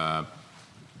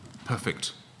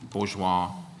perfect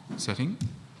bourgeois setting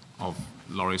of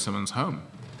Laurie Simmons' home,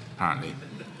 apparently.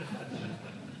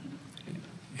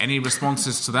 Any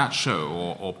responses to that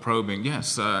show or probing?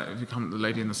 Yes, if you come, the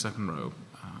lady in the second row.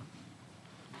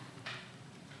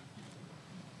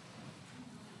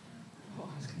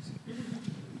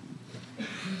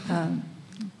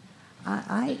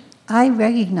 I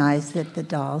recognize that the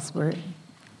dolls were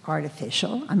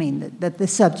artificial. I mean, that the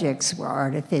subjects were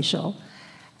artificial,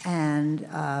 and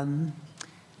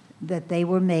that they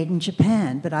were made in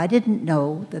Japan. But I didn't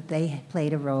know that they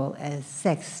played a role as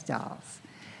sex dolls,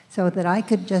 so that I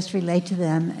could just relate to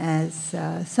them as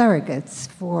surrogates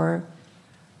for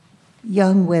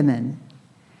young women.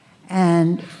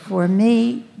 And for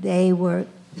me, they were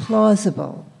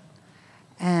plausible,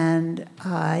 and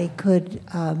I could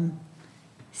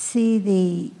see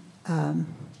the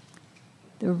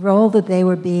role that they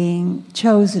were being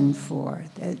chosen for,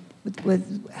 that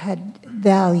had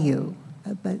value.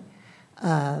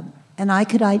 And I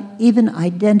could even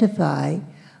identify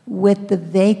with the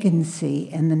vacancy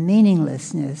and the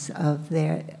meaninglessness of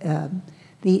the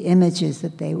images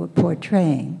that they were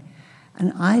portraying.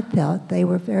 And I felt they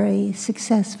were very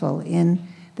successful in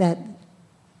that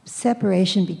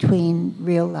separation between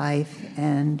real life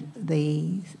and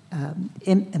the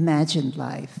imagined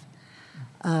life.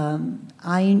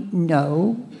 I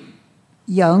know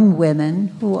young women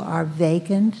who are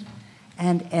vacant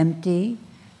and empty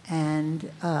and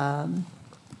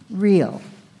real.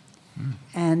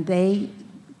 And they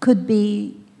could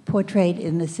be portrayed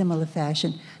in a similar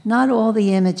fashion. Not all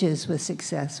the images were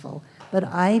successful, but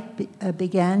I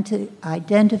began to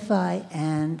identify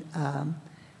and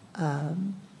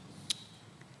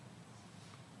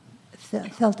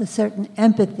felt a certain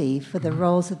empathy for the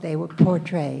roles that they were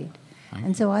portrayed.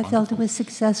 And so I felt it was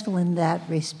successful in that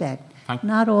respect.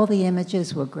 Not all the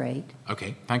images were great.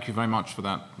 Okay, thank you very much for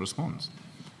that response.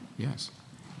 Yes.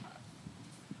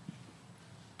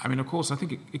 I mean, of course, I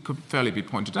think it could fairly be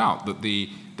pointed out that the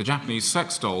Japanese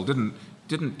sex doll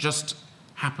didn't just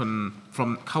happen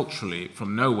from culturally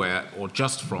from nowhere or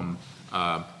just from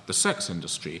the sex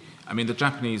industry. I mean, the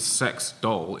Japanese sex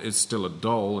doll is still a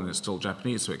doll, and it's still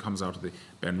Japanese, so it comes out of the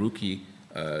Benruki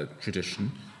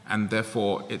tradition, and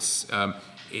therefore it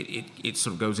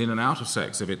sort of goes in and out of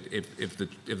sex. If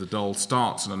the doll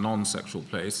starts in a non-sexual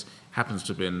place, happens to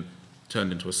have been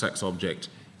turned into a sex object,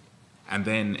 and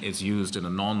then is used in a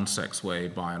non-sex way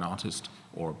by an artist,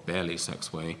 or a barely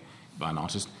sex way by an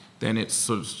artist, then it's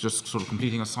just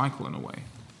completing a cycle in a way.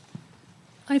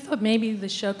 I thought maybe the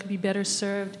show could be better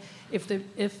served if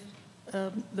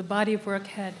the body of work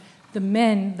had the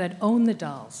men that own the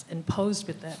dolls and posed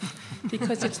with them,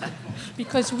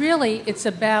 because really it's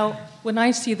about, when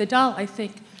I see the doll, I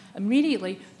think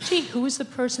immediately, gee, who is the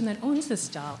person that owns this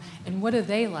doll, and what are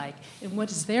they like, and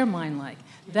what is their mind like?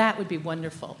 That would be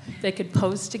wonderful. If they could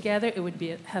pose together, it would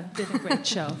have been a great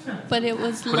show. But it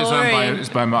was But Laurie.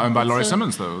 it's owned by Laurie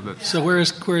Simmons, though. So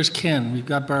where's Ken? We've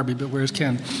got Barbie, but where's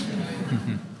Ken?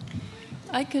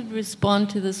 I could respond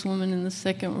to this woman in the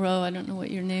second row. I don't know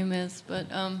what your name is, but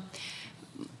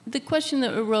the question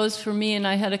that arose for me, and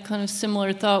I had a kind of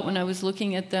similar thought when I was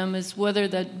looking at them, is whether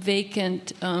that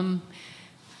vacant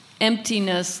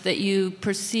emptiness that you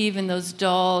perceive in those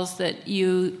dolls, that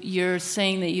you're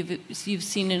saying that you've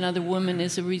seen in other women,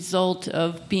 is a result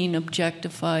of being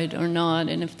objectified or not,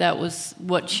 and if that was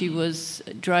what she was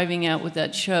driving at with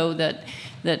that show, that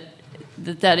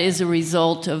is a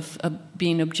result of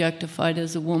being objectified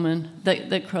as a woman.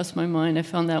 That crossed my mind. I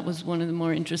found that was one of the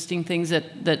more interesting things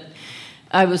that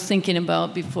I was thinking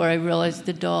about before I realized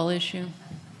the doll issue.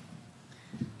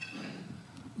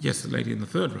 Yes, the lady in the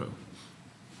third row.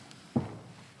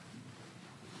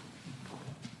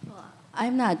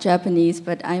 I'm not Japanese,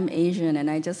 but I'm Asian, and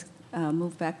I just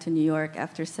moved back to New York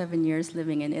after 7 years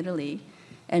living in Italy.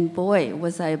 And boy,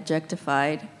 was I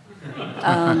objectified.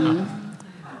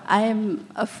 I am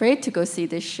afraid to go see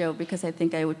this show because I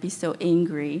think I would be so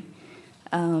angry.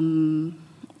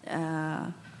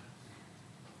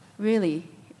 Really.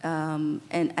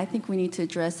 And I think we need to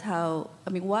address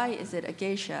why is it a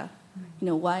geisha?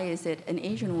 Why is it an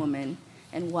Asian woman?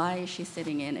 And why is she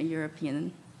sitting in a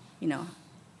European,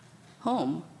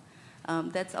 home?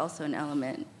 That's also an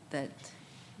element that,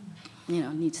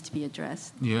 needs to be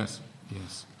addressed. Yes.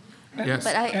 Yes.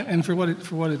 But And for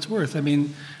what it's worth, I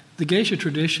mean, the geisha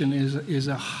tradition is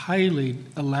a highly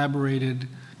elaborated,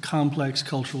 complex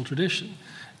cultural tradition,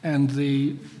 and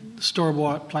the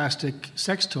store-bought plastic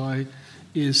sex toy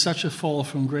is such a fall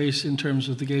from grace in terms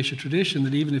of the geisha tradition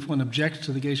that even if one objects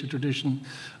to the geisha tradition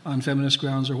on feminist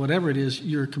grounds or whatever it is,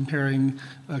 you're comparing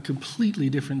completely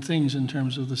different things in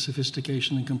terms of the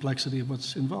sophistication and complexity of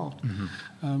what's involved.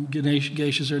 Mm-hmm.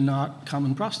 Geishas are not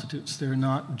common prostitutes. They're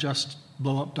not just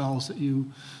blow-up dolls that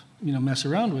you mess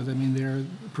around with. I mean, they're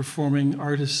performing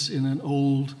artists in an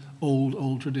old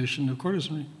tradition of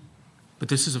courtesanry. But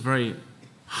this is a very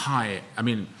high,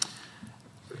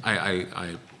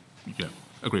 I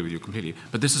agree with you completely,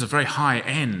 but this is a very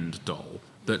high-end doll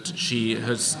that she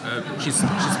has, she's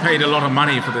paid a lot of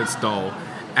money for this doll.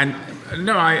 And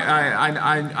no,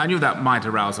 I knew that might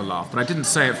arouse a laugh, but I didn't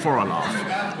say it for a laugh.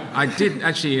 I did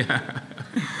actually,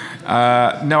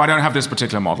 no, I don't have this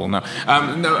particular model, no.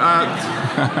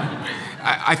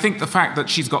 I think the fact that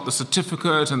she's got the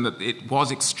certificate and that it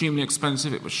was extremely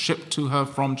expensive, it was shipped to her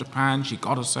from Japan, she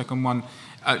got a second one.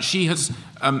 She has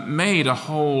made a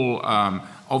whole,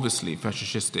 obviously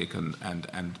fetishistic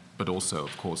and but also,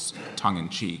 of course,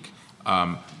 tongue-in-cheek,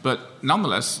 but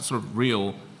nonetheless sort of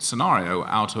real scenario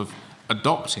out of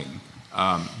adopting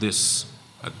this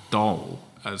doll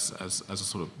as a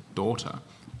sort of daughter.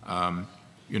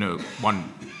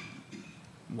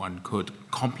 One could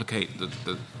complicate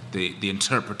the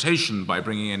interpretation by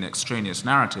bringing in extraneous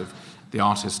narrative. The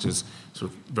artist is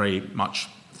sort of very much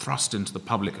thrust into the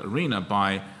public arena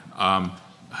by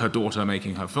her daughter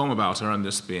making her film about her, and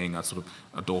this being a sort of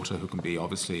a daughter who can be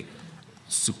obviously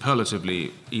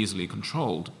superlatively easily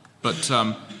controlled. But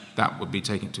that would be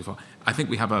taking it too far. I think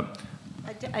we have a...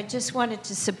 I just wanted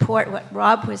to support what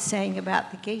Rob was saying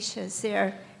about the geishas.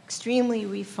 They're extremely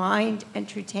refined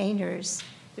entertainers.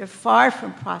 They're far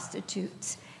from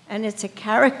prostitutes. And it's a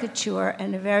caricature,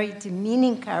 and a very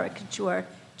demeaning caricature,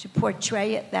 to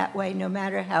portray it that way, no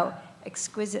matter how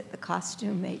exquisite the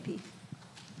costume may be.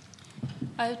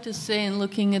 I have to say, in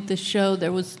looking at the show,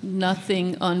 there was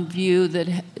nothing on view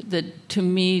that to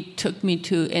me took me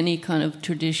to any kind of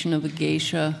tradition of a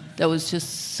geisha. That was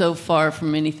just so far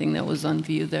from anything that was on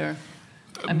view there.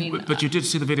 But you did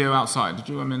see the video outside, did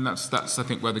you? I mean, that's I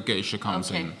think where the geisha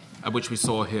comes in. which we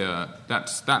saw here,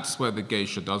 that's where the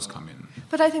geisha does come in.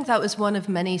 But I think that was one of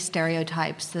many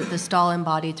stereotypes that this doll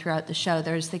embodied throughout the show.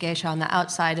 There's the geisha on the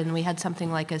outside, and we had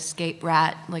something like a skate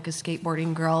rat, like a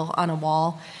skateboarding girl on a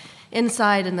wall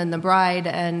inside, and then the bride.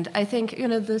 And I think,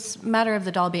 this matter of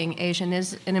the doll being Asian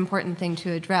is an important thing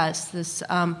to address, this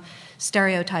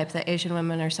stereotype that Asian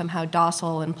women are somehow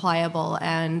docile and pliable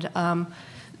and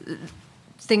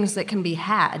things that can be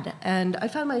had. And I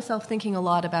found myself thinking a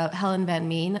lot about Helen Van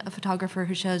Meen, a photographer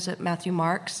who shows at Matthew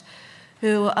Marks,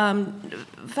 who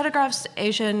photographs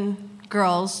Asian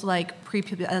girls, like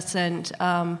prepubescent,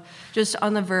 just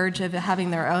on the verge of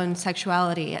having their own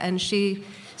sexuality. And she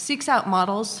seeks out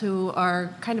models who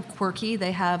are kind of quirky.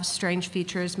 They have strange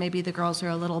features. Maybe the girls are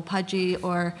a little pudgy,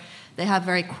 or they have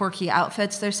very quirky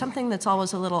outfits. There's something that's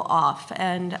always a little off.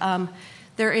 And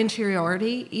their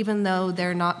interiority, even though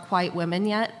they're not quite women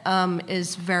yet,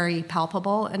 is very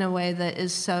palpable in a way that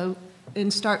is so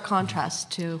in stark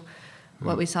contrast to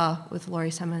what we saw with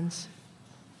Laurie Simmons.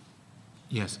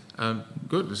 Yes,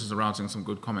 good. This is arousing some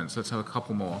good comments. Let's have a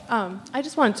couple more. I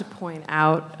just wanted to point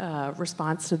out,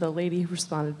 response to the lady who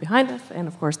responded behind us, and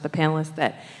of course the panelists,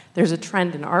 that there's a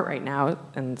trend in art right now,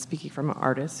 and speaking from an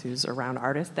artist who's around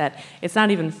artists, that it's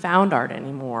not even found art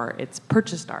anymore, it's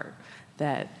purchased art.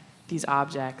 That these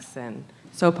objects, and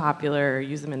so popular,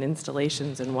 use them in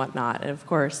installations and whatnot. And of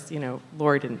course,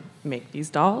 Laurie didn't make these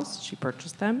dolls, she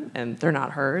purchased them, and they're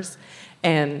not hers.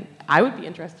 And I would be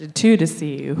interested, too, to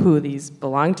see who these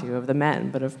belong to of the men.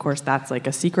 But, of course, that's like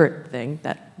a secret thing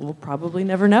that we'll probably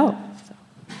never know. So.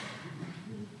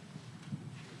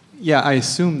 Yeah, I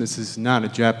assume this is not a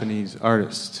Japanese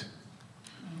artist.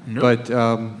 No. But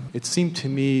it seemed to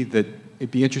me that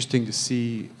it'd be interesting to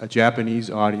see a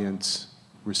Japanese audience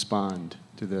respond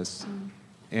to this.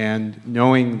 And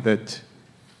knowing that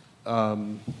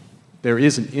there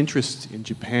is an interest in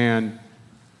Japan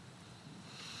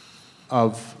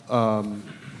of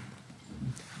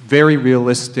very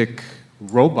realistic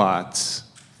robots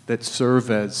that serve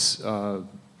as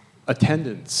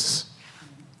attendants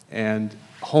and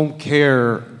home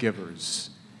caregivers,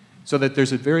 so that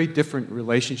there's a very different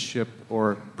relationship,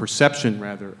 or perception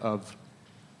rather, of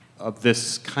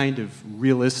this kind of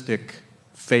realistic,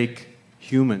 fake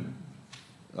human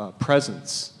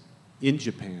presence in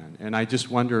Japan. And I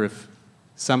just wonder if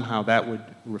somehow that would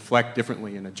reflect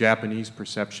differently in a Japanese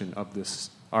perception of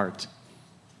this art.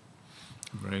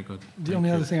 Very good. The only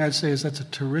other thing I'd say is that's a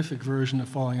terrific version of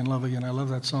Falling in Love Again. I love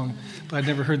that song, but I'd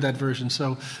never heard that version,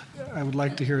 so I would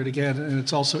like to hear it again. And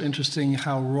it's also interesting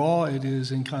how raw it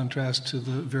is in contrast to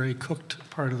the very cooked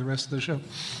part of the rest of the show.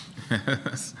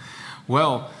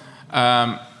 Well,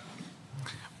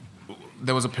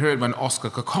 there was a period when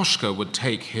Oskar Kokoschka would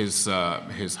take his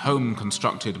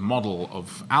home-constructed model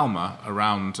of Alma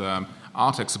around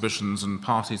art exhibitions and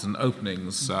parties and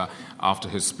openings after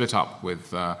his split up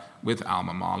with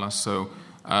Alma Mahler. So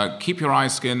keep your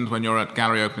eyes skinned when you're at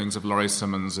gallery openings if Laurie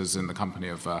Simmons is in the company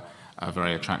of a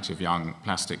very attractive young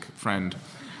plastic friend.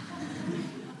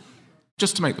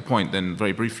 Just to make the point then,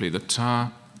 very briefly,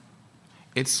 that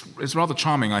it's rather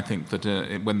charming, I think,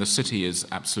 that when the city is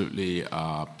absolutely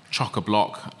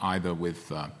chock-a-block, either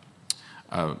with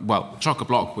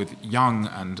chock-a-block with young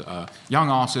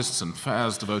artists and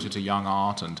fairs devoted to young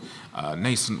art and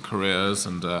nascent careers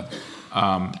and a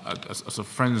sort of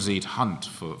frenzied hunt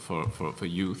for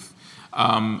youth,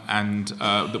 and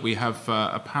that we have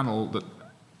a panel that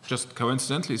just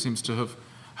coincidentally seems to have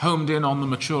homed in on the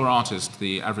mature artist.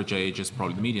 The average age is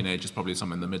probably, the median age is probably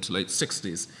somewhere in the mid to late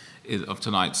 60s of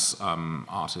tonight's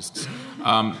artists.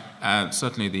 And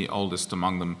certainly the oldest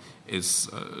among them is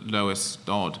Lois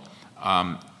Dodd.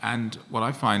 And what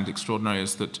I find extraordinary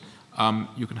is that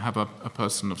you can have a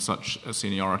person of such a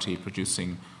seniority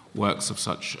producing works of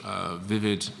such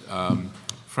vivid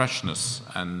freshness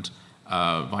and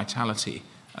vitality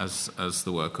as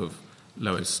the work of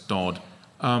Lois Dodd.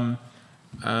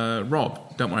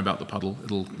 Rob, don't worry about the puddle.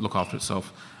 It'll look after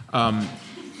itself.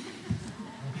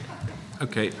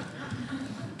 Okay.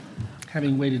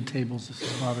 Having waited tables, this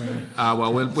is bothering me.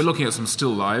 Well, we're looking at some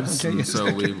still lives, okay, and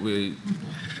so we...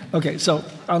 Okay, so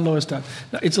on Lois Dodd.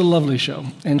 Now, it's a lovely show,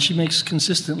 and she makes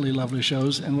consistently lovely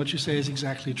shows, and what you say is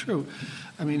exactly true.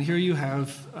 I mean, here you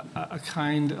have a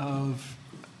kind of,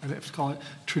 I'd have to call it,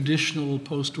 traditional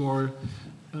post-war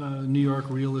New York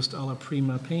realist a la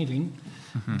prima painting,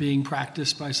 being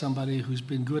practiced by somebody who's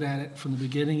been good at it from the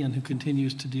beginning and who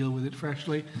continues to deal with it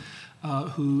freshly,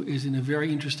 who is in a very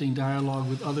interesting dialogue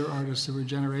with other artists of her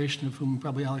generation, of whom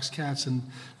probably Alex Katz and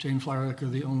Jane Flyerlick are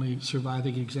the only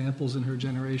surviving examples in her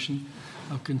generation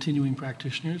of continuing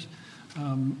practitioners.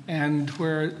 and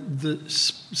where the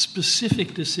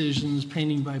specific decisions,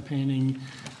 painting by painting,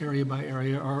 area by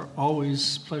area, are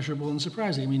always pleasurable and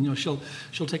surprising. I mean, she'll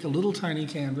take a little tiny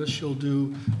canvas, she'll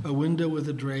do a window with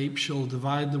a drape, she'll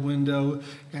divide the window,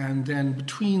 and then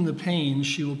between the panes,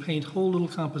 she will paint whole little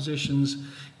compositions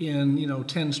in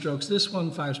 10 strokes this one,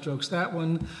 5 strokes that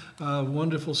one,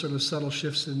 wonderful sort of subtle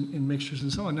shifts in mixtures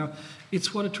and so on. Now,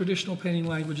 it's what a traditional painting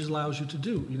language allows you to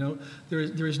do.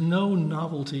 There is no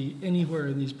novelty anywhere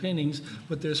in these paintings,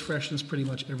 but there's freshness pretty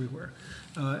much everywhere.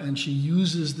 And she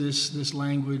uses this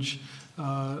language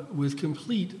with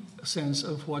complete sense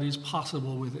of what is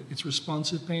possible with it. It's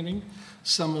responsive painting.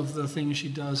 Some of the things she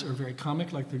does are very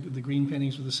comic, like the green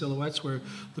paintings with the silhouettes, where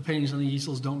the paintings on the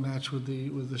easels don't match with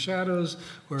the shadows,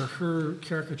 where her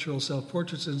caricatural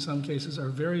self-portraits in some cases are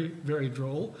very, very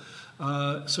droll.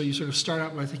 So you sort of start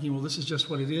out by thinking, well, this is just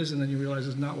what it is, and then you realize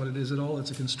it's not what it is at all.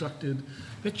 It's a constructed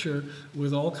picture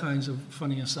with all kinds of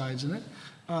funny asides in it.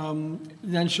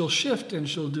 Then she'll shift and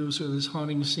she'll do sort of this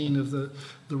haunting scene of the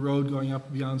road going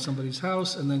up beyond somebody's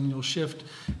house, and then you'll shift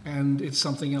and it's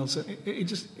something else. It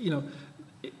just,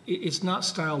 it's not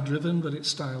style driven, but it's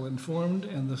style informed,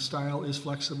 and the style is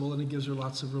flexible and it gives her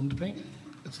lots of room to paint.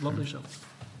 It's a lovely show.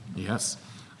 Yes.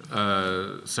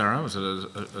 Sarah, was it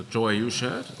a joy you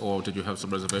shared, or did you have some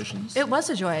reservations? It was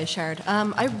a joy I shared.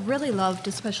 I really loved,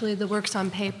 especially the works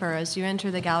on paper. As you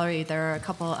enter the gallery, there are a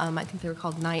couple, I think they were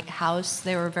called Night House.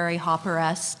 They were very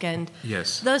Hopper-esque, and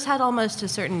yes, those had almost a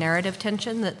certain narrative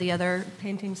tension that the other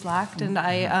paintings lacked, and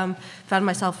I found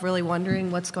myself really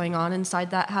wondering what's going on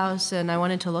inside that house, and I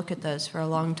wanted to look at those for a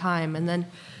long time. And then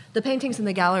the paintings in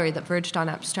the gallery that verged on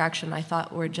abstraction I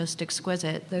thought were just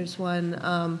exquisite. There's one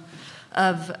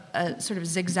of a sort of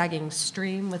zigzagging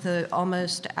stream with an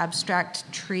almost abstract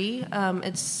tree.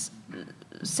 It's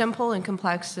simple and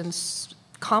complex and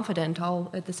confident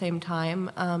all at the same time.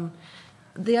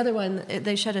 The other one,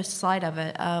 they showed a slide of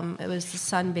it. It was the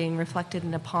sun being reflected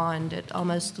in a pond. It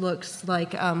almost looks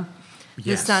like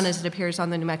the sun as it appears on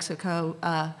the New Mexico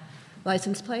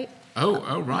license plate.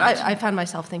 Oh, right. I found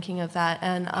myself thinking of that.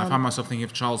 And I found myself thinking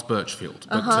of Charles Birchfield.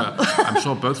 But I'm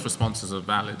sure both responses are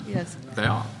valid. Yes. They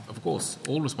are, of course.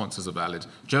 All responses are valid.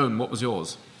 Joan, what was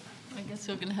yours? I guess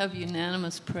we're going to have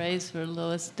unanimous praise for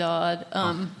Lois Dodd.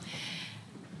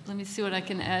 Let me see what I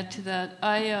can add to that.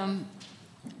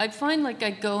 I find like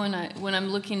I go and when I'm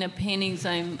looking at paintings,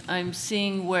 I'm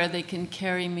seeing where they can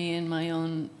carry me in my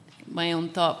own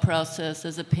thought process.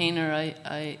 As a painter,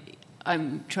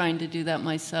 I'm trying to do that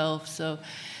myself. So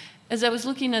as I was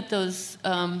looking at those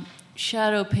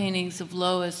shadow paintings of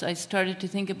Lois, I started to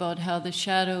think about how the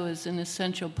shadow is an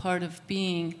essential part of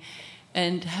being,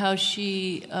 and how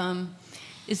she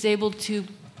is able to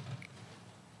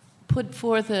put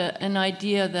forth an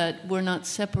idea that we're not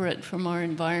separate from our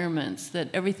environments, that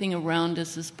everything around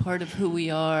us is part of who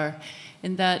we are,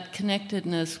 and that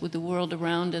connectedness with the world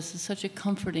around us is such a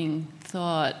comforting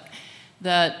thought.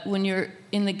 That when you're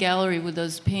in the gallery with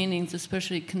those paintings,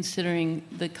 especially considering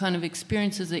the kind of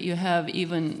experiences that you have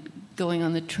even going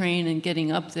on the train and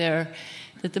getting up there,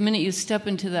 that the minute you step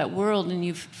into that world and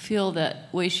you feel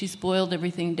that way she's boiled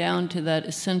everything down to that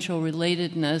essential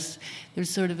relatedness, there's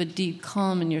sort of a deep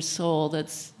calm in your soul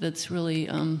that's really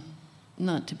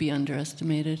not to be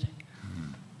underestimated.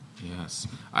 Yes.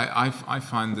 I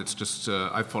find it's just,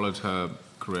 I followed her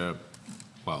career,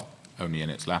 well, only in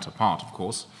its latter part, of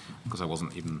course, because I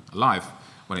wasn't even alive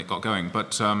when it got going.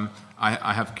 But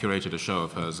I have curated a show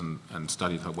of hers and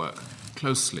studied her work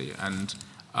closely. And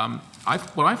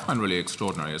what I find really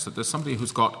extraordinary is that there's somebody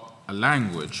who's got a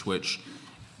language which,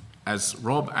 as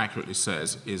Rob accurately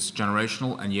says, is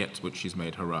generational and yet which she's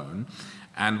made her own.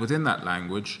 And within that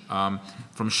language,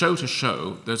 from show to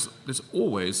show, there's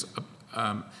always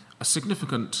a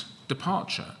significant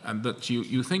departure, and that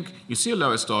you think, you see a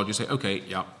Lois Dodd, you say, okay,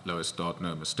 yeah, Lois Dodd,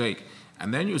 no mistake.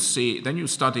 And then you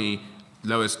study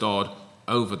Lois Dodd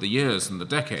over the years and the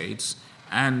decades,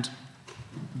 and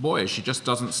boy, she just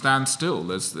doesn't stand still.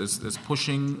 There's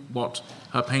pushing what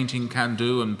her painting can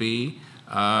do and be,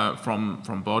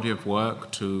 from body of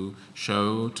work to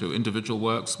show to individual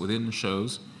works within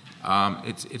shows.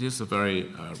 It is a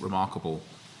very remarkable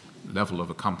level of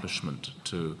accomplishment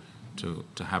to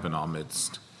have in our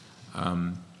midst.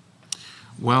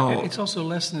 Well, it's also a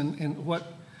lesson in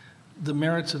what the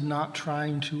merits of not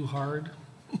trying too hard.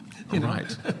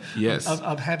 Right. Yes.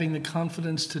 of having the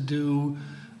confidence to do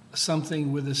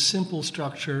something with a simple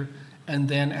structure and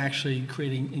then actually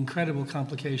creating incredible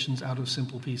complications out of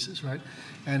simple pieces, right?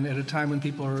 And at a time when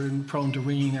people are prone to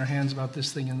wringing their hands about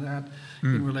this thing and that,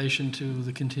 in relation to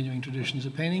the continuing traditions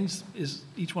of paintings, is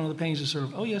each one of the paintings is sort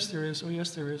of, oh yes there is, oh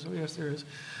yes there is, oh yes there is.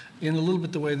 In a little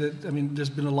bit the way that, there's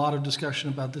been a lot of discussion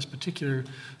about this particular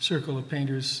circle of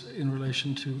painters in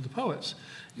relation to the poets.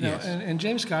 You know, and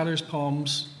James Schuyler's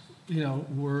poems,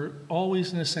 were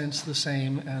always in a sense the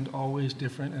same and always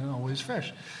different and always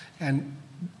fresh. And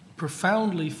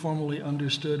profoundly formally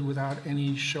understood without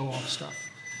any show-off stuff.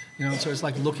 So it's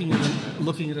like looking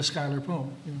at a Schuyler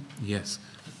poem. Yes,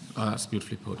 that's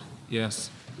beautifully put. Yes.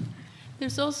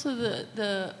 There's also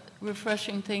the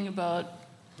refreshing thing about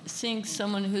seeing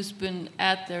someone who's been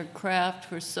at their craft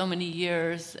for so many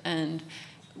years and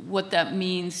what that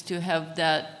means to have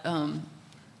that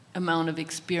amount of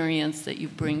experience that you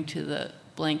bring to the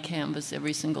blank canvas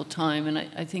every single time. And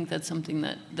I think that's something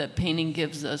that painting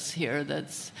gives us here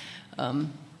that's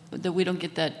that we don't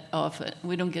get that often.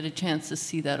 We don't get a chance to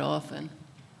see that often.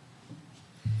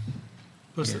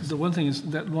 Plus, the one thing is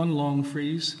that one long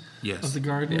frieze of the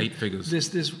garden. The 8 figures.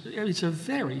 It's a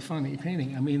very funny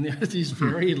painting. There are these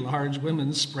very large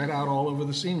women spread out all over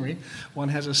the scenery. One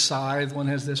has a scythe, one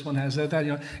has this, one has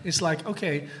that. It's like,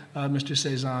 okay, Mr.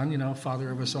 Cezanne,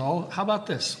 father of us all, how about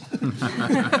this?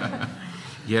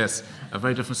 Yes, a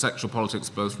very different sexual politics,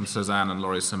 both from Cezanne and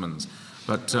Laurie Simmons.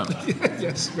 But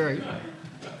yes, very.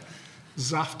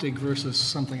 Zaftig versus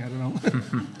something, I don't know.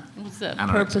 Was that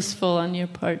purposeful on your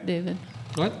part, David?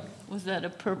 What? Was that a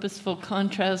purposeful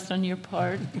contrast on your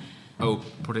part? Oh,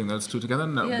 putting those two together?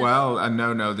 No. Yes. Well,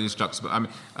 no. These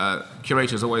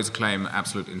curators always claim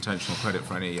absolute intentional credit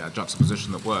for any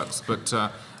juxtaposition that works, but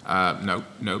no,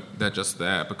 they're just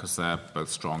there because they're both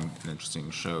strong and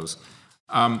interesting shows.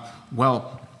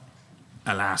 Well,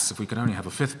 alas, if we could only have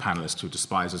a fifth panelist who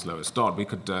despises Lois Dodd, we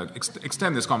could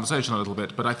extend this conversation a little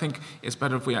bit, but I think it's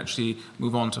better if we actually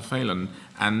move on to Phelan.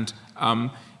 And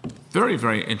very,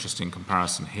 very interesting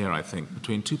comparison here, I think,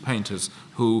 between two painters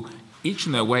who each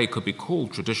in their way could be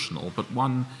called traditional,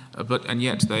 and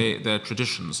yet their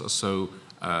traditions are so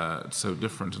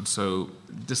different and so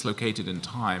dislocated in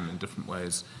time in different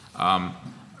ways.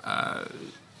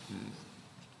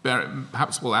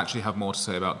 Perhaps we'll actually have more to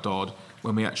say about Dodd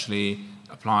when we actually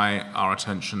apply our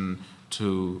attention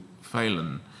to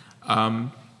Phelan.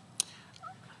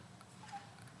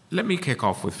 Let me kick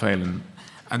off with Phelan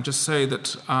and just say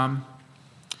that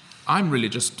I'm really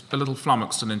just a little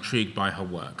flummoxed and intrigued by her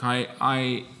work.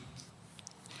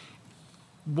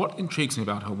 What intrigues me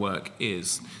about her work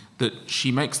is that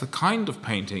she makes the kind of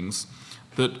paintings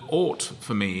that ought,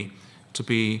 for me, to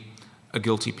be a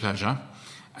guilty pleasure,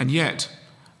 and yet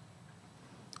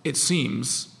it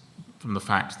seems, from the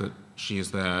fact that she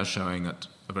is there showing at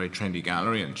a very trendy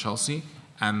gallery in Chelsea,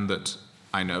 and that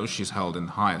I know she's held in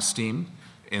high esteem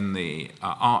in the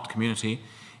art community,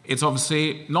 it's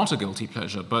obviously not a guilty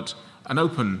pleasure, but an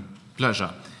open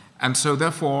pleasure. And so,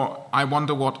 therefore, I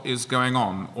wonder what is going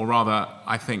on, or rather,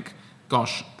 I think,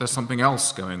 gosh, there's something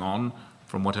else going on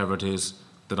from whatever it is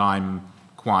that I'm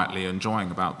quietly enjoying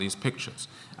about these pictures.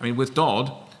 With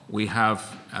Dodd, we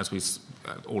have, as we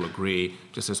all agree,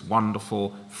 just this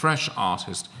wonderful, fresh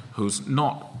artist who's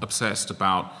not obsessed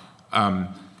about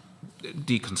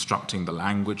deconstructing the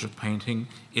language of painting,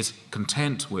 is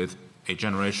content with a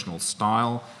generational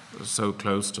style so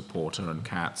close to Porter and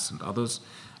Katz and others,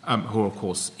 who are, of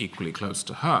course, equally close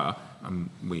to her.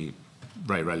 We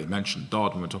very rarely mention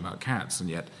Dodd when we're talking about Katz, and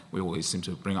yet we always seem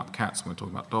to bring up Katz when we're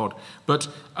talking about Dodd. But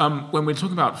when we're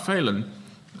talking about Phelan,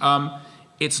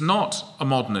 it's not a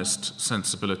modernist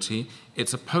sensibility.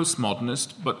 It's a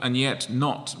postmodernist, and yet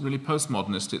not really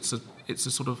postmodernist. It's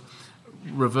a sort of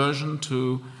reversion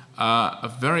to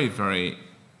a very, very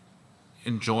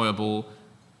enjoyable,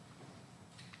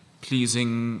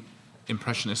 pleasing,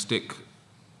 impressionistic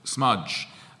smudge.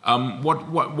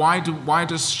 Why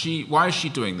is she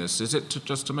doing this? Is it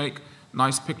just to make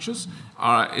nice pictures?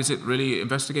 Is it really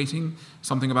investigating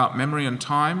something about memory and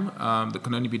time that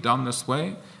can only be done this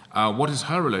way? What is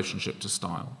her relationship to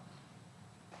style?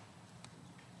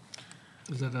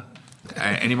 Is that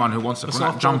anyone who wants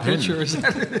to jump in?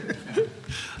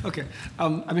 Okay.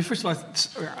 First of all,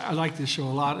 I like this show a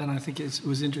lot, and I think it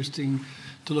was interesting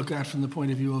to look at from the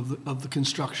point of view of the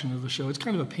construction of the show. It's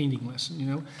kind of a painting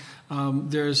lesson,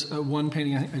 There's one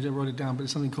painting, I wrote it down, but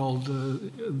it's something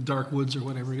called Dark Woods or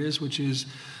whatever it is, which is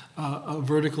a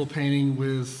vertical painting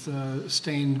with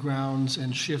stained grounds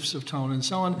and shifts of tone and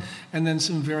so on, and then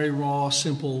some very raw,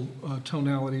 simple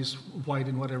tonalities, white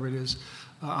and whatever it is,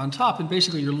 on top. And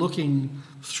basically you're looking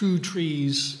through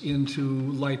trees into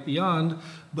light beyond,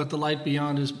 but the light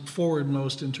beyond is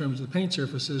forwardmost in terms of the paint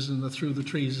surfaces, and the through the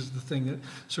trees is the thing that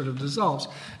sort of dissolves.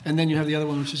 And then you have the other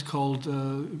one, which is called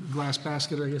Glass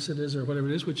Basket, I guess it is, or whatever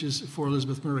it is, which is for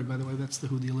Elizabeth Murray, by the way. That's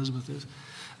who the Elizabeth is.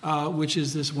 Which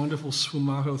is this wonderful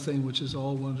sfumato thing, which is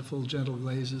all wonderful gentle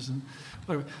glazes and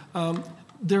whatever.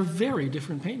 They're very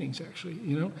different paintings, actually,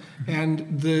 you know.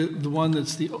 And the one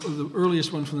that's the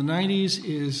earliest one from the 90s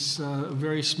is a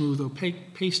very smooth,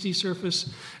 opaque, pasty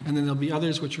surface, and then there'll be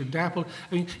others which are dappled.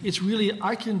 I mean, it's really,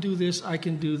 I can do this, I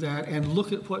can do that, and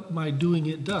look at what my doing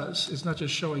it does. It's not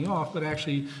just showing off, but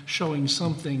actually showing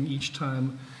something each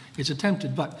time it's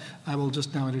attempted. But I will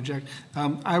just now interject.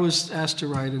 I was asked to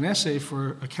write an essay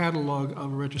for a catalog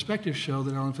of a retrospective show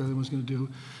that Alan Featherman was going to do,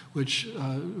 which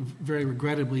very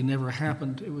regrettably never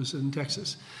happened. It was in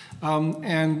Texas.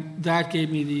 And that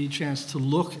gave me the chance to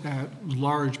look at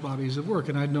large bodies of work,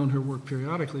 and I'd known her work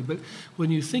periodically. But when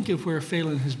you think of where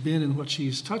Phelan has been and what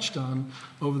she's touched on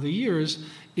over the years,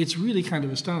 it's really kind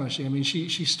of astonishing. I mean,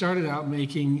 she started out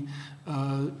making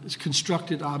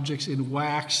constructed objects in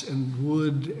wax and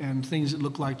wood and things that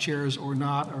look like chairs or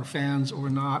not, or fans or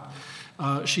not.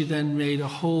 She then made a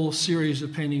whole series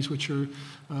of paintings which are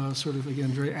sort of, again,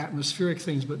 very atmospheric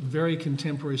things, but very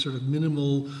contemporary, sort of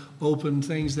minimal, open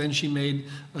things. Then she made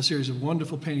a series of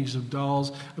wonderful paintings of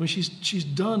dolls. I mean, she's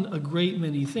done a great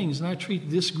many things, and I treat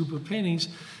this group of paintings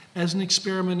as an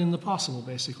experiment in the possible,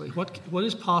 basically. What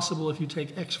is possible if you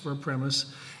take X for a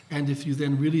premise, and if you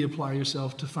then really apply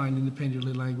yourself to finding the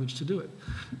painterly language to do it?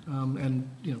 And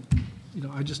you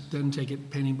know, I just then take it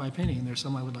painting by painting, and there's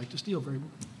some I would like to steal very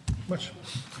much.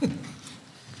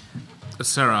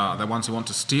 Sarah, are there ones you want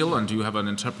to steal, and do you have an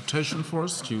interpretation for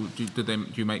us? Do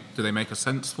they make a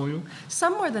sense for you?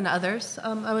 Some more than others.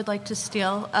 I would like to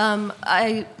steal.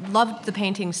 I loved the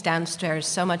paintings downstairs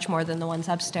so much more than the ones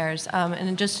upstairs.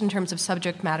 And just in terms of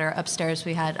subject matter, upstairs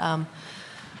we had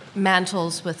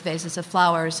mantles with vases of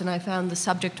flowers, and I found the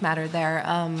subject matter there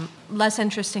less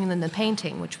interesting than the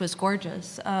painting, which was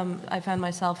gorgeous. I found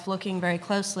myself looking very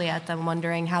closely at them,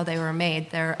 wondering how they were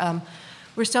made. There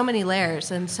were so many layers,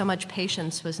 and so much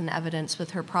patience was in evidence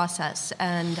with her process.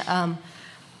 And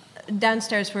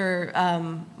downstairs were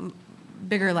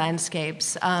bigger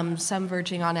landscapes, some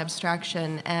verging on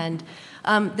abstraction, and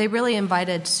they really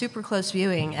invited super close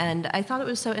viewing. And I thought it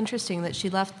was so interesting that she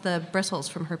left the bristles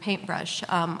from her paintbrush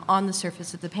on the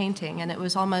surface of the painting, and it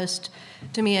was almost,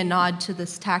 to me, a nod to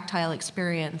this tactile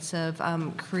experience of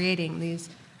creating these.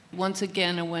 Once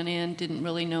again, I went in, didn't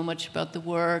really know much about the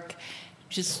work,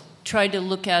 just tried to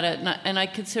look at it, and I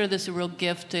consider this a real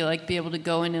gift to be able to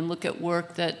go in and look at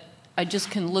work that I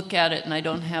just can look at it and I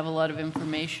don't have a lot of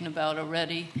information about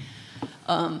already.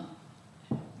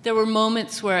 There were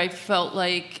moments where I felt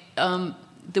like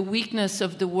the weakness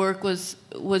of the work was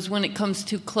when it comes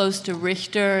too close to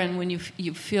Richter, and when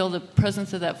you feel the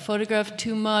presence of that photograph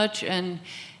too much, and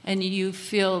you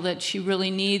feel that she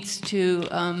really needs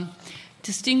to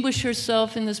distinguish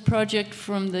herself in this project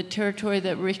from the territory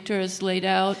that Richter has laid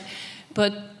out.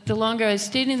 But the longer I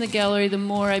stayed in the gallery, the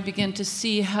more I began to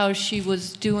see how she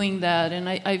was doing that. And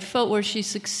I felt where she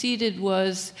succeeded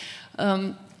was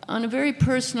on a very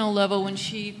personal level when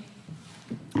she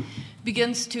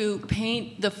begins to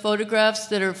paint the photographs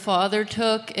that her father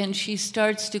took, and she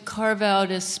starts to carve out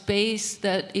a space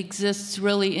that exists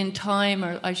really in time,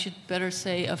 or I should better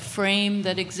say a frame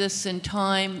that exists in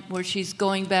time, where she's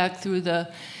going back through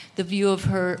the view of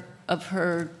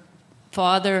her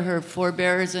father, her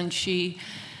forebears, and she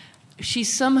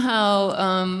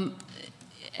somehow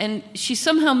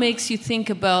makes you think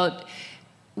about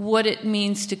what it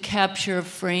means to capture a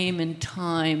frame in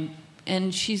time.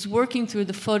 And she's working through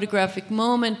the photographic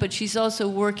moment, but she's also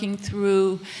working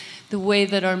through the way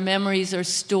that our memories are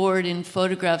stored in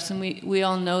photographs. And we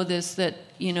all know this, that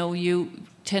you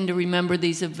tend to remember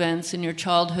these events in your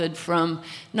childhood from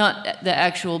not the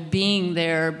actual being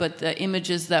there, but the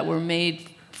images that were made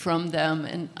from them.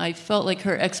 And I felt like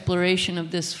her exploration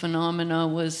of this phenomena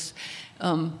was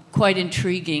quite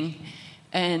intriguing.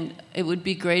 And it would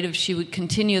be great if she would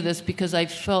continue this, because I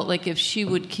felt like if she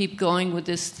would keep going with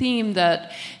this theme,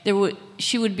 that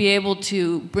she would be able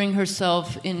to bring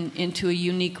herself into a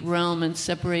unique realm and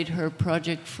separate her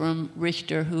project from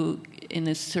Richter, who, in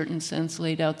a certain sense,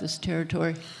 laid out this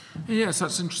territory. Yes,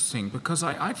 that's interesting, because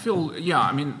I feel,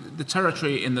 the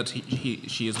territory in that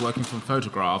she is working from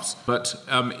photographs, but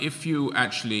if you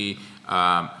actually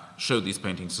show these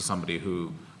paintings to somebody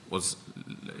who was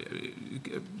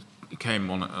came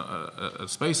on a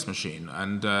space machine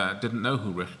and didn't know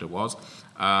who Richter was,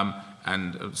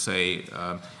 and say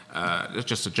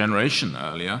just a generation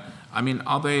earlier. I mean,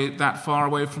 are they that far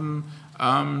away from,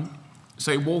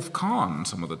 say, Wolf Kahn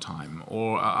some of the time?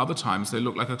 Or other times they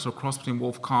look like a sort of cross between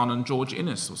Wolf Kahn and George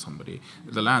Innes or somebody,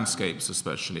 the landscapes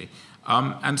especially.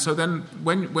 And so then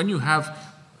when you have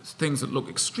things that look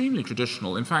extremely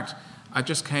traditional, in fact, I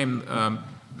just came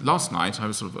last night, I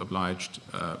was sort of obliged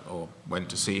or went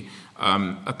to see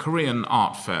a Korean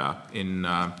art fair in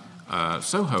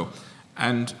Soho.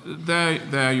 And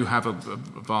there you have a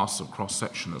vast sort of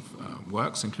cross-section of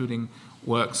works, including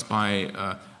works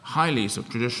by highly sort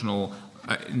of traditional,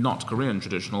 not Korean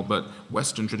traditional, but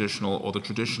Western traditional, or the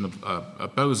tradition of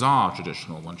Beaux-Arts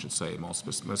traditional, one should say, more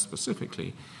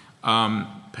specifically,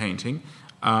 painting,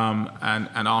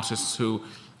 and artists who,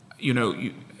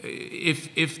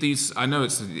 if these, I know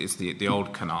it's the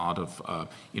old canard of,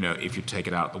 if you take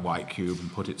it out the white cube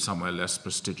and put it somewhere less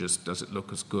prestigious, does it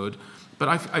look as good?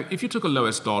 But if you took a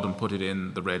Lois Dodd and put it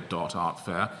in the Red Dot Art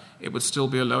Fair, it would still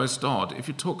be a Lois Dodd. If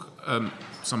you took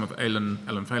some of Ellen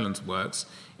Phelan's works,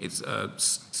 its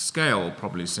scale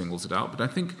probably singles it out. But I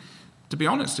think, to be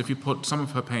honest, if you put some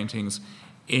of her paintings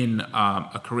in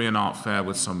a Korean art fair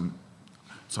with some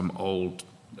old,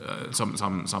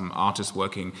 some artists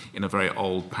working in a very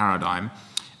old paradigm,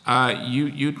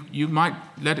 you might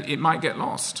it might get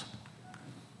lost.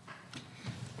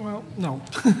 Well, no.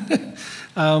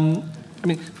 I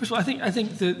mean, first of all, I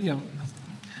think that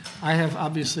I have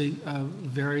obviously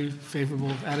very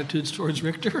favorable attitudes towards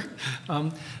Richter,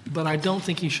 but I don't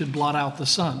think he should blot out the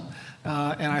sun.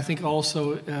 And I think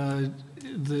also the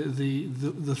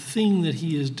thing that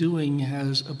he is doing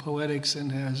has a poetics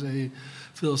and has a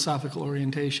philosophical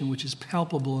orientation which is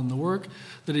palpable in the work,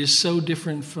 that is so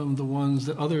different from the ones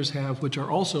that others have, which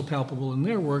are also palpable in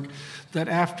their work, that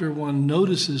after one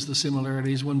notices the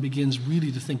similarities, one begins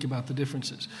really to think about the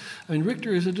differences. I mean,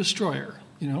 Richter is a destroyer,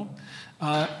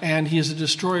 and he is a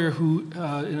destroyer who,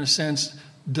 in a sense,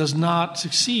 does not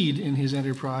succeed in his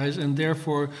enterprise, and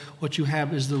therefore what you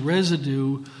have is the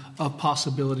residue of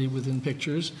possibility within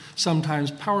pictures,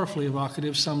 sometimes powerfully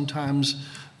evocative, sometimes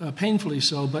painfully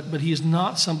so, but he is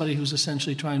not somebody who's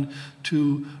essentially trying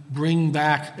to bring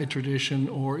back a tradition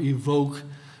or evoke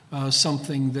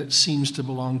something that seems to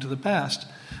belong to the past.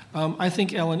 I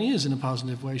think Ellen is, in a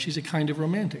positive way. She's a kind of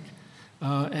romantic.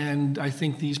 And I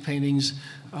think these paintings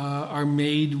are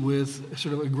made with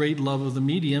sort of a great love of the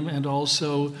medium and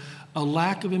also a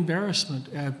lack of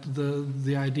embarrassment at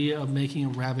the idea of making a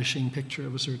ravishing picture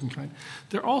of a certain kind.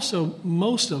 They're also,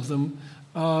 most of them,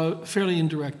 fairly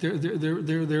indirect.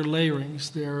 They're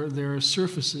layerings, they're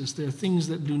surfaces, they're things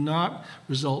that do not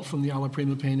result from the alla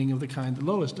prima painting of the kind that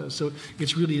Lois does. So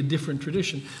it's really a different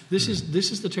tradition. This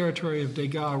is the territory of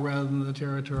Degas rather than the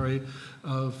territory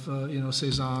of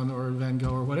Cézanne or Van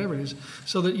Gogh or whatever it is.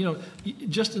 So that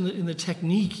just in the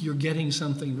technique you're getting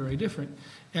something very different.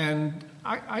 And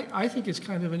I think it's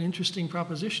kind of an interesting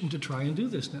proposition to try and do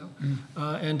this now,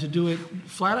 and to do it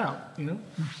flat out,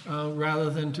 rather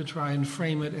than to try and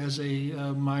frame it as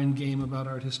a mind game about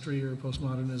art history or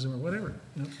postmodernism or whatever.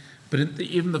 But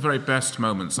even the very best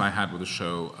moments I had with the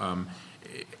show,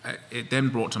 it then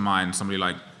brought to mind somebody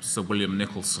like Sir William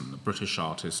Nicholson, a British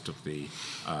artist of the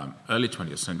early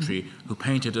 20th century, who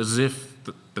painted as if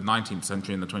the 19th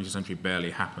century and the 20th century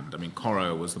barely happened. I mean,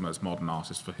 Corot was the most modern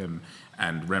artist for him,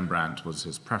 and Rembrandt was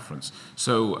his preference.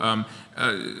 So, and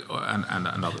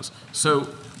others. So,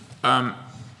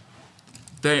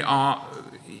 they are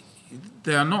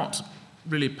not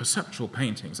really perceptual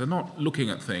paintings. They're not looking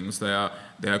at things. They are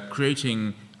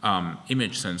creating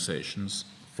image sensations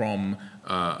from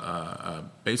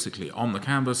basically on the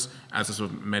canvas as a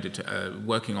sort of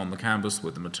working on the canvas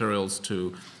with the materials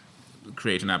to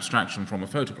create an abstraction from a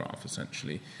photograph,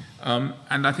 essentially.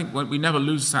 And I think we never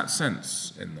lose that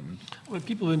sense in them. Well,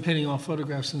 people have been painting off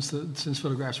photographs since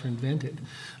photographs were invented,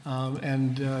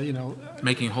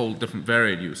 making whole different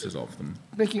varied uses of them,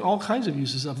 making all kinds of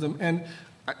uses of them. And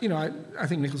I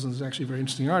think Nicholson is actually a very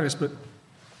interesting artist, but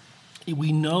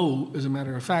we know, as a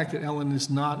matter of fact, that Ellen is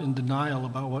not in denial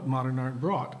about what modern art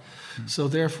brought. So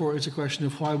therefore, it's a question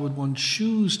of why would one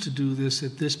choose to do this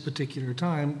at this particular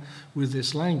time with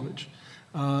this language?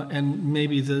 And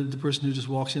maybe the person who just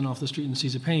walks in off the street and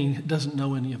sees a painting doesn't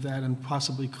know any of that and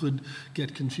possibly could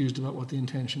get confused about what the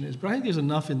intention is. But I think there's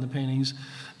enough in the paintings,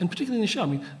 and particularly in the show. I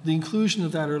mean, the inclusion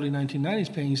of that early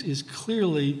 1990s paintings is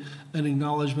clearly an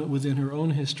acknowledgement within her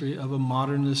own history of a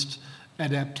modernist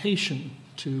adaptation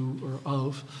to or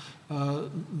of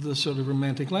the sort of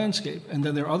romantic landscape. And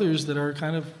then there are others that are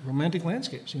kind of romantic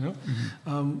landscapes, you know?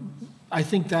 I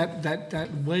think that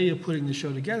way of putting the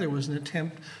show together was an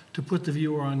attempt to put the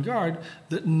viewer on guard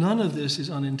that none of this is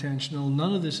unintentional,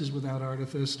 none of this is without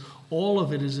artifice, all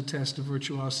of it is a test of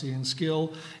virtuosity and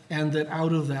skill, and that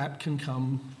out of that can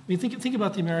come... I mean, think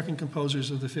about the American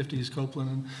composers of the 50s, Copland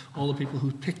and all the people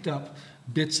who picked up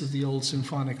bits of the old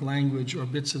symphonic language or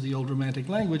bits of the old romantic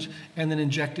language and then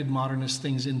injected modernist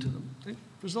things into them. It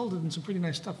resulted in some pretty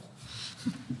nice stuff.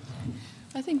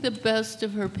 I think the best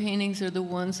of her paintings are the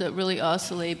ones that really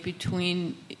oscillate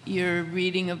between your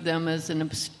reading of them as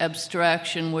an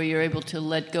abstraction where you're able to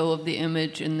let go of the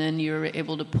image and then you're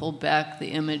able to pull back the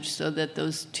image so that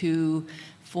those two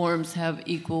forms have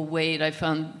equal weight. I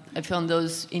found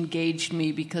those engaged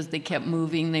me because they kept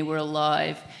moving, they were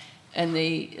alive, and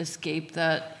they escaped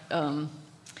that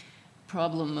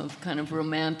problem of kind of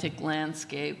romantic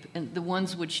landscape. And the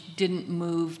ones which didn't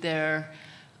move there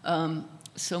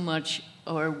so much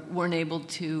or weren't able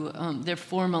to, their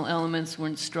formal elements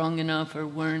weren't strong enough or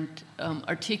weren't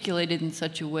articulated in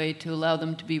such a way to allow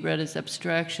them to be read as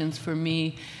abstractions. For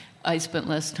me, I spent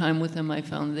less time with them. I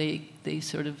found they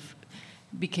sort of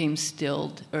became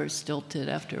stilted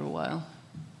after a while.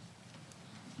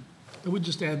 I would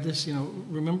just add this, you know,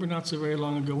 remember not so very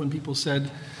long ago when people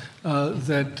said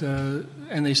that,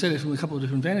 and they said it from a couple of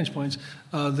different vantage points,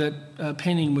 that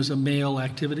painting was a male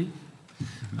activity.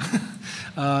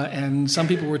 And some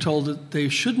people were told that they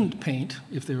shouldn't paint,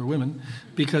 if they were women,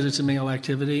 because it's a male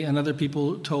activity, and other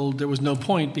people told there was no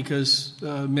point because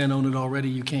men own it already,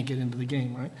 you can't get into the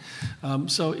game, right?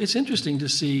 So it's interesting to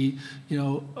see, you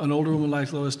know, an older woman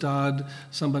like Lois Dodd,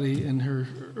 somebody in her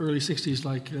early 60s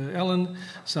like Ellen,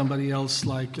 somebody else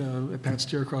like Pat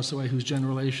Steer across the way who's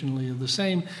generationally the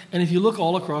same. And if you look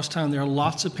all across town, there are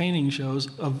lots of painting shows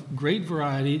of great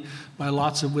variety by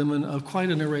lots of women of quite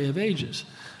an array of ages.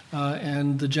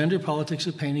 And the gender politics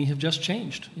of painting have just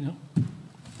changed, you know.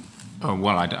 Oh,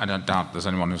 well, I don't doubt there's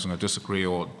anyone who's going to disagree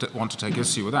or want to take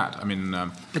issue with that. I mean...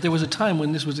 But there was a time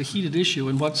when this was a heated issue,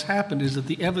 and what's happened is that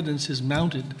the evidence has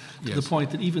mounted to the point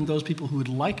that even those people who would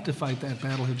like to fight that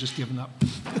battle have just given up.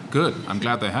 Good. I'm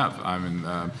glad they have. I mean,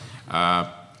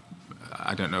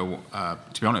 I don't know,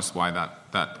 to be honest, why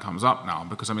that comes up now,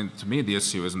 because, I mean, to me, the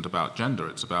issue isn't about gender,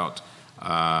 it's about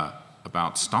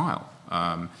style.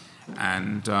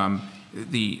 And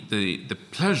the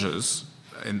pleasures,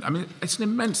 I mean, it's an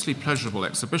immensely pleasurable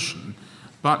exhibition,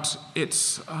 but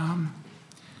it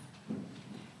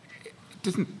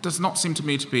does not seem to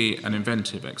me to be an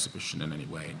inventive exhibition in any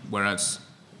way. Whereas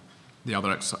the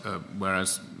other,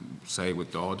 say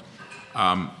with Dodd,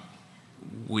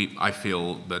 I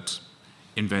feel that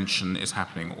invention is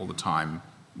happening all the time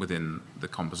within the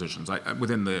compositions,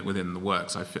 within the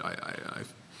works.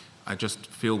 I just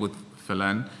feel with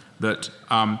Verlaine that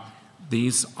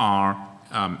these are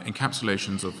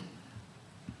encapsulations of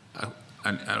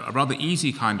a rather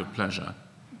easy kind of pleasure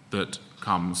that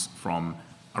comes from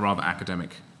a rather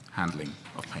academic handling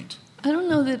of paint. I don't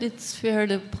know that it's fair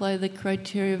to apply the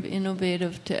criteria of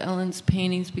innovative to Ellen's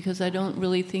paintings because I don't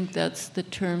really think that's the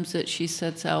terms that she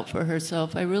sets out for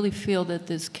herself. I really feel that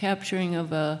this capturing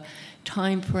of a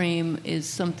time frame is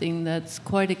something that's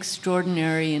quite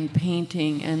extraordinary in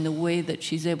painting, and the way that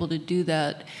she's able to do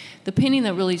that. The painting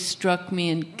that really struck me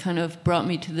and kind of brought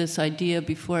me to this idea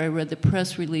before I read the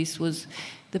press release was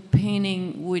the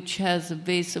painting which has a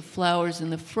vase of flowers in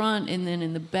the front, and then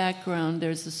in the background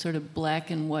there's a sort of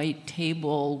black and white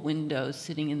table window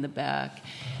sitting in the back.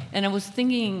 And I was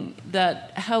thinking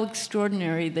that how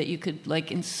extraordinary that you could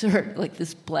like insert like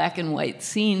this black and white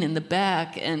scene in the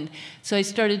back. And so I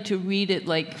started to read it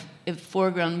like a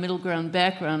foreground, middle ground,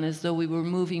 background, as though we were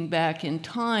moving back in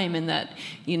time, and that,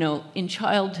 you know, in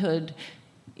childhood,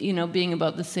 you know, being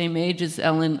about the same age as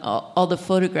Ellen, all the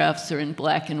photographs are in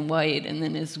black and white, and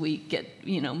then as we get,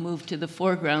 you know, moved to the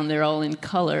foreground, they're all in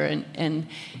color. And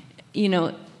you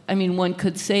know, I mean, one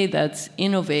could say that's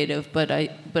innovative, but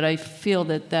I feel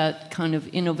that kind of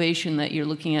innovation that you're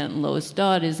looking at in Lois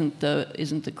Dodd isn't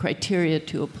the criteria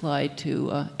to apply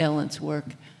to Ellen's work.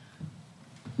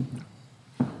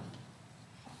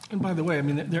 And by the way, I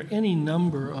mean, there are any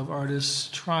number of artists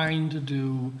trying to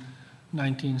do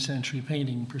 19th century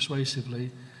painting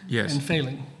persuasively and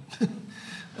failing.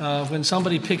 When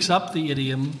somebody picks up the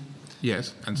idiom,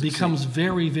 and becomes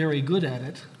very, very good at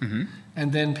it,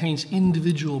 and then paints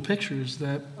individual pictures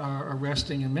that are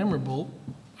arresting and memorable.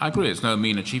 I agree, it's no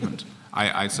mean achievement.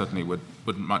 I certainly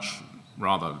would much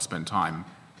rather spend time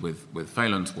with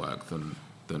Phelan's work than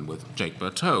with Jake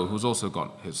Bertot, who's also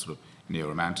got his sort of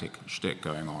neo-romantic shtick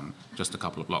going on just a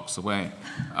couple of blocks away.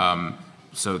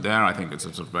 So there, I think it's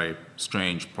a sort of very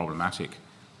strange, problematic.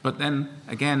 But then,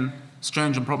 again,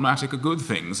 strange and problematic are good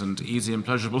things, and easy and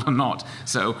pleasurable are not.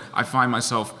 So I find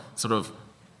myself sort of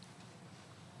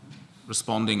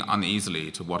responding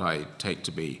uneasily to what I take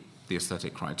to be the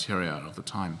aesthetic criteria of the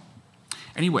time.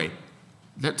 Anyway,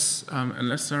 let's,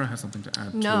 unless Sarah has something to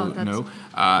add.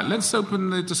 Let's open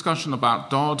the discussion about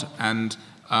Dodd and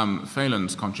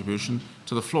Phelan's contribution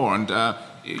to the floor. And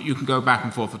you can go back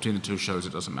and forth between the two shows.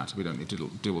 It doesn't matter. We don't need to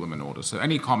deal with them in order. So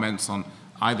any comments on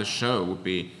either show would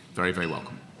be very, very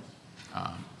welcome.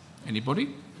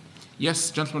 Anybody?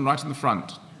 Yes, gentleman right in the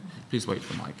front. Please wait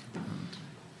for the mic.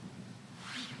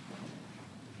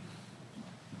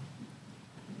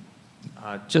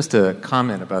 Just a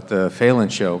comment about the Phelan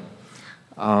show.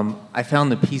 I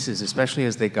found the pieces, especially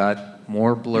as they got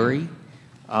more blurry,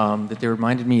 that they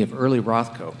reminded me of early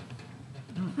Rothko.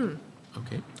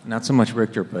 Okay. Not so much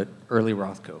Richter, but early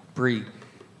Rothko,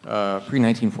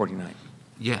 pre-1949.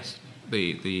 Yes,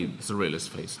 the surrealist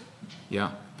phase.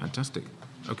 Yeah, fantastic.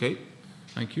 Okay,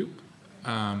 thank you.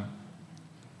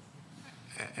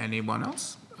 Anyone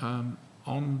else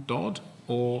on Dodd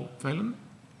or Phelan?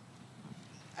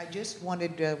 I just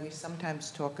wanted, we sometimes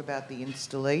talk about the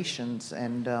installations,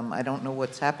 and I don't know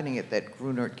what's happening at that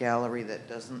Grunert Gallery that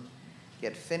doesn't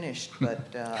get finished,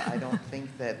 but I don't think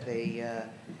that they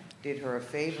did her a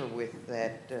favor with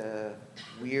that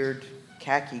weird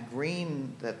khaki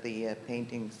green that the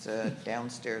paintings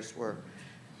downstairs were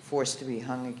forced to be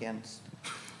hung against.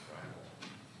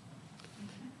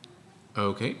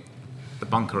 Okay. The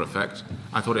bunker effect.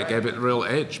 I thought it gave it real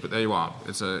edge, but there you are.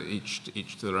 It's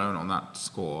each to their own on that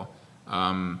score.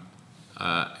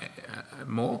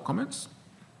 More comments?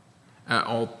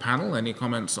 Or panel, any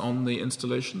comments on the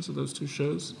installations of those two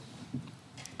shows?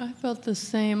 I felt the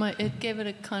same. It gave it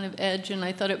a kind of edge, and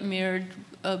I thought it mirrored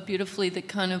beautifully the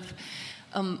kind of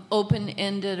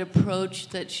open-ended approach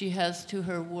that she has to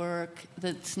her work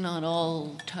that's not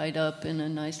all tied up in a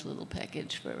nice little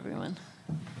package for everyone.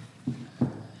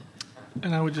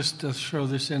 And I would just throw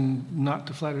this in, not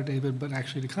to flatter David, but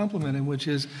actually to compliment him, which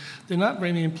is there are not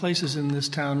very many places in this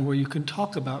town where you can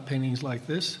talk about paintings like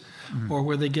this, or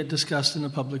where they get discussed in a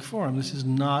public forum. This is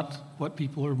not what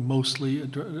people are mostly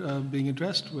being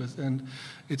addressed with, and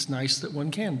it's nice that one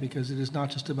can, because it is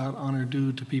not just about honor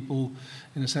due to people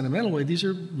in a sentimental way. These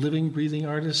are living, breathing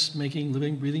artists making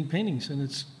living, breathing paintings, and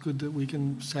it's good that we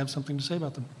can have something to say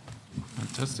about them.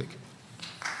 Fantastic.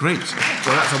 Great. So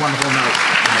that's a wonderful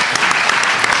note.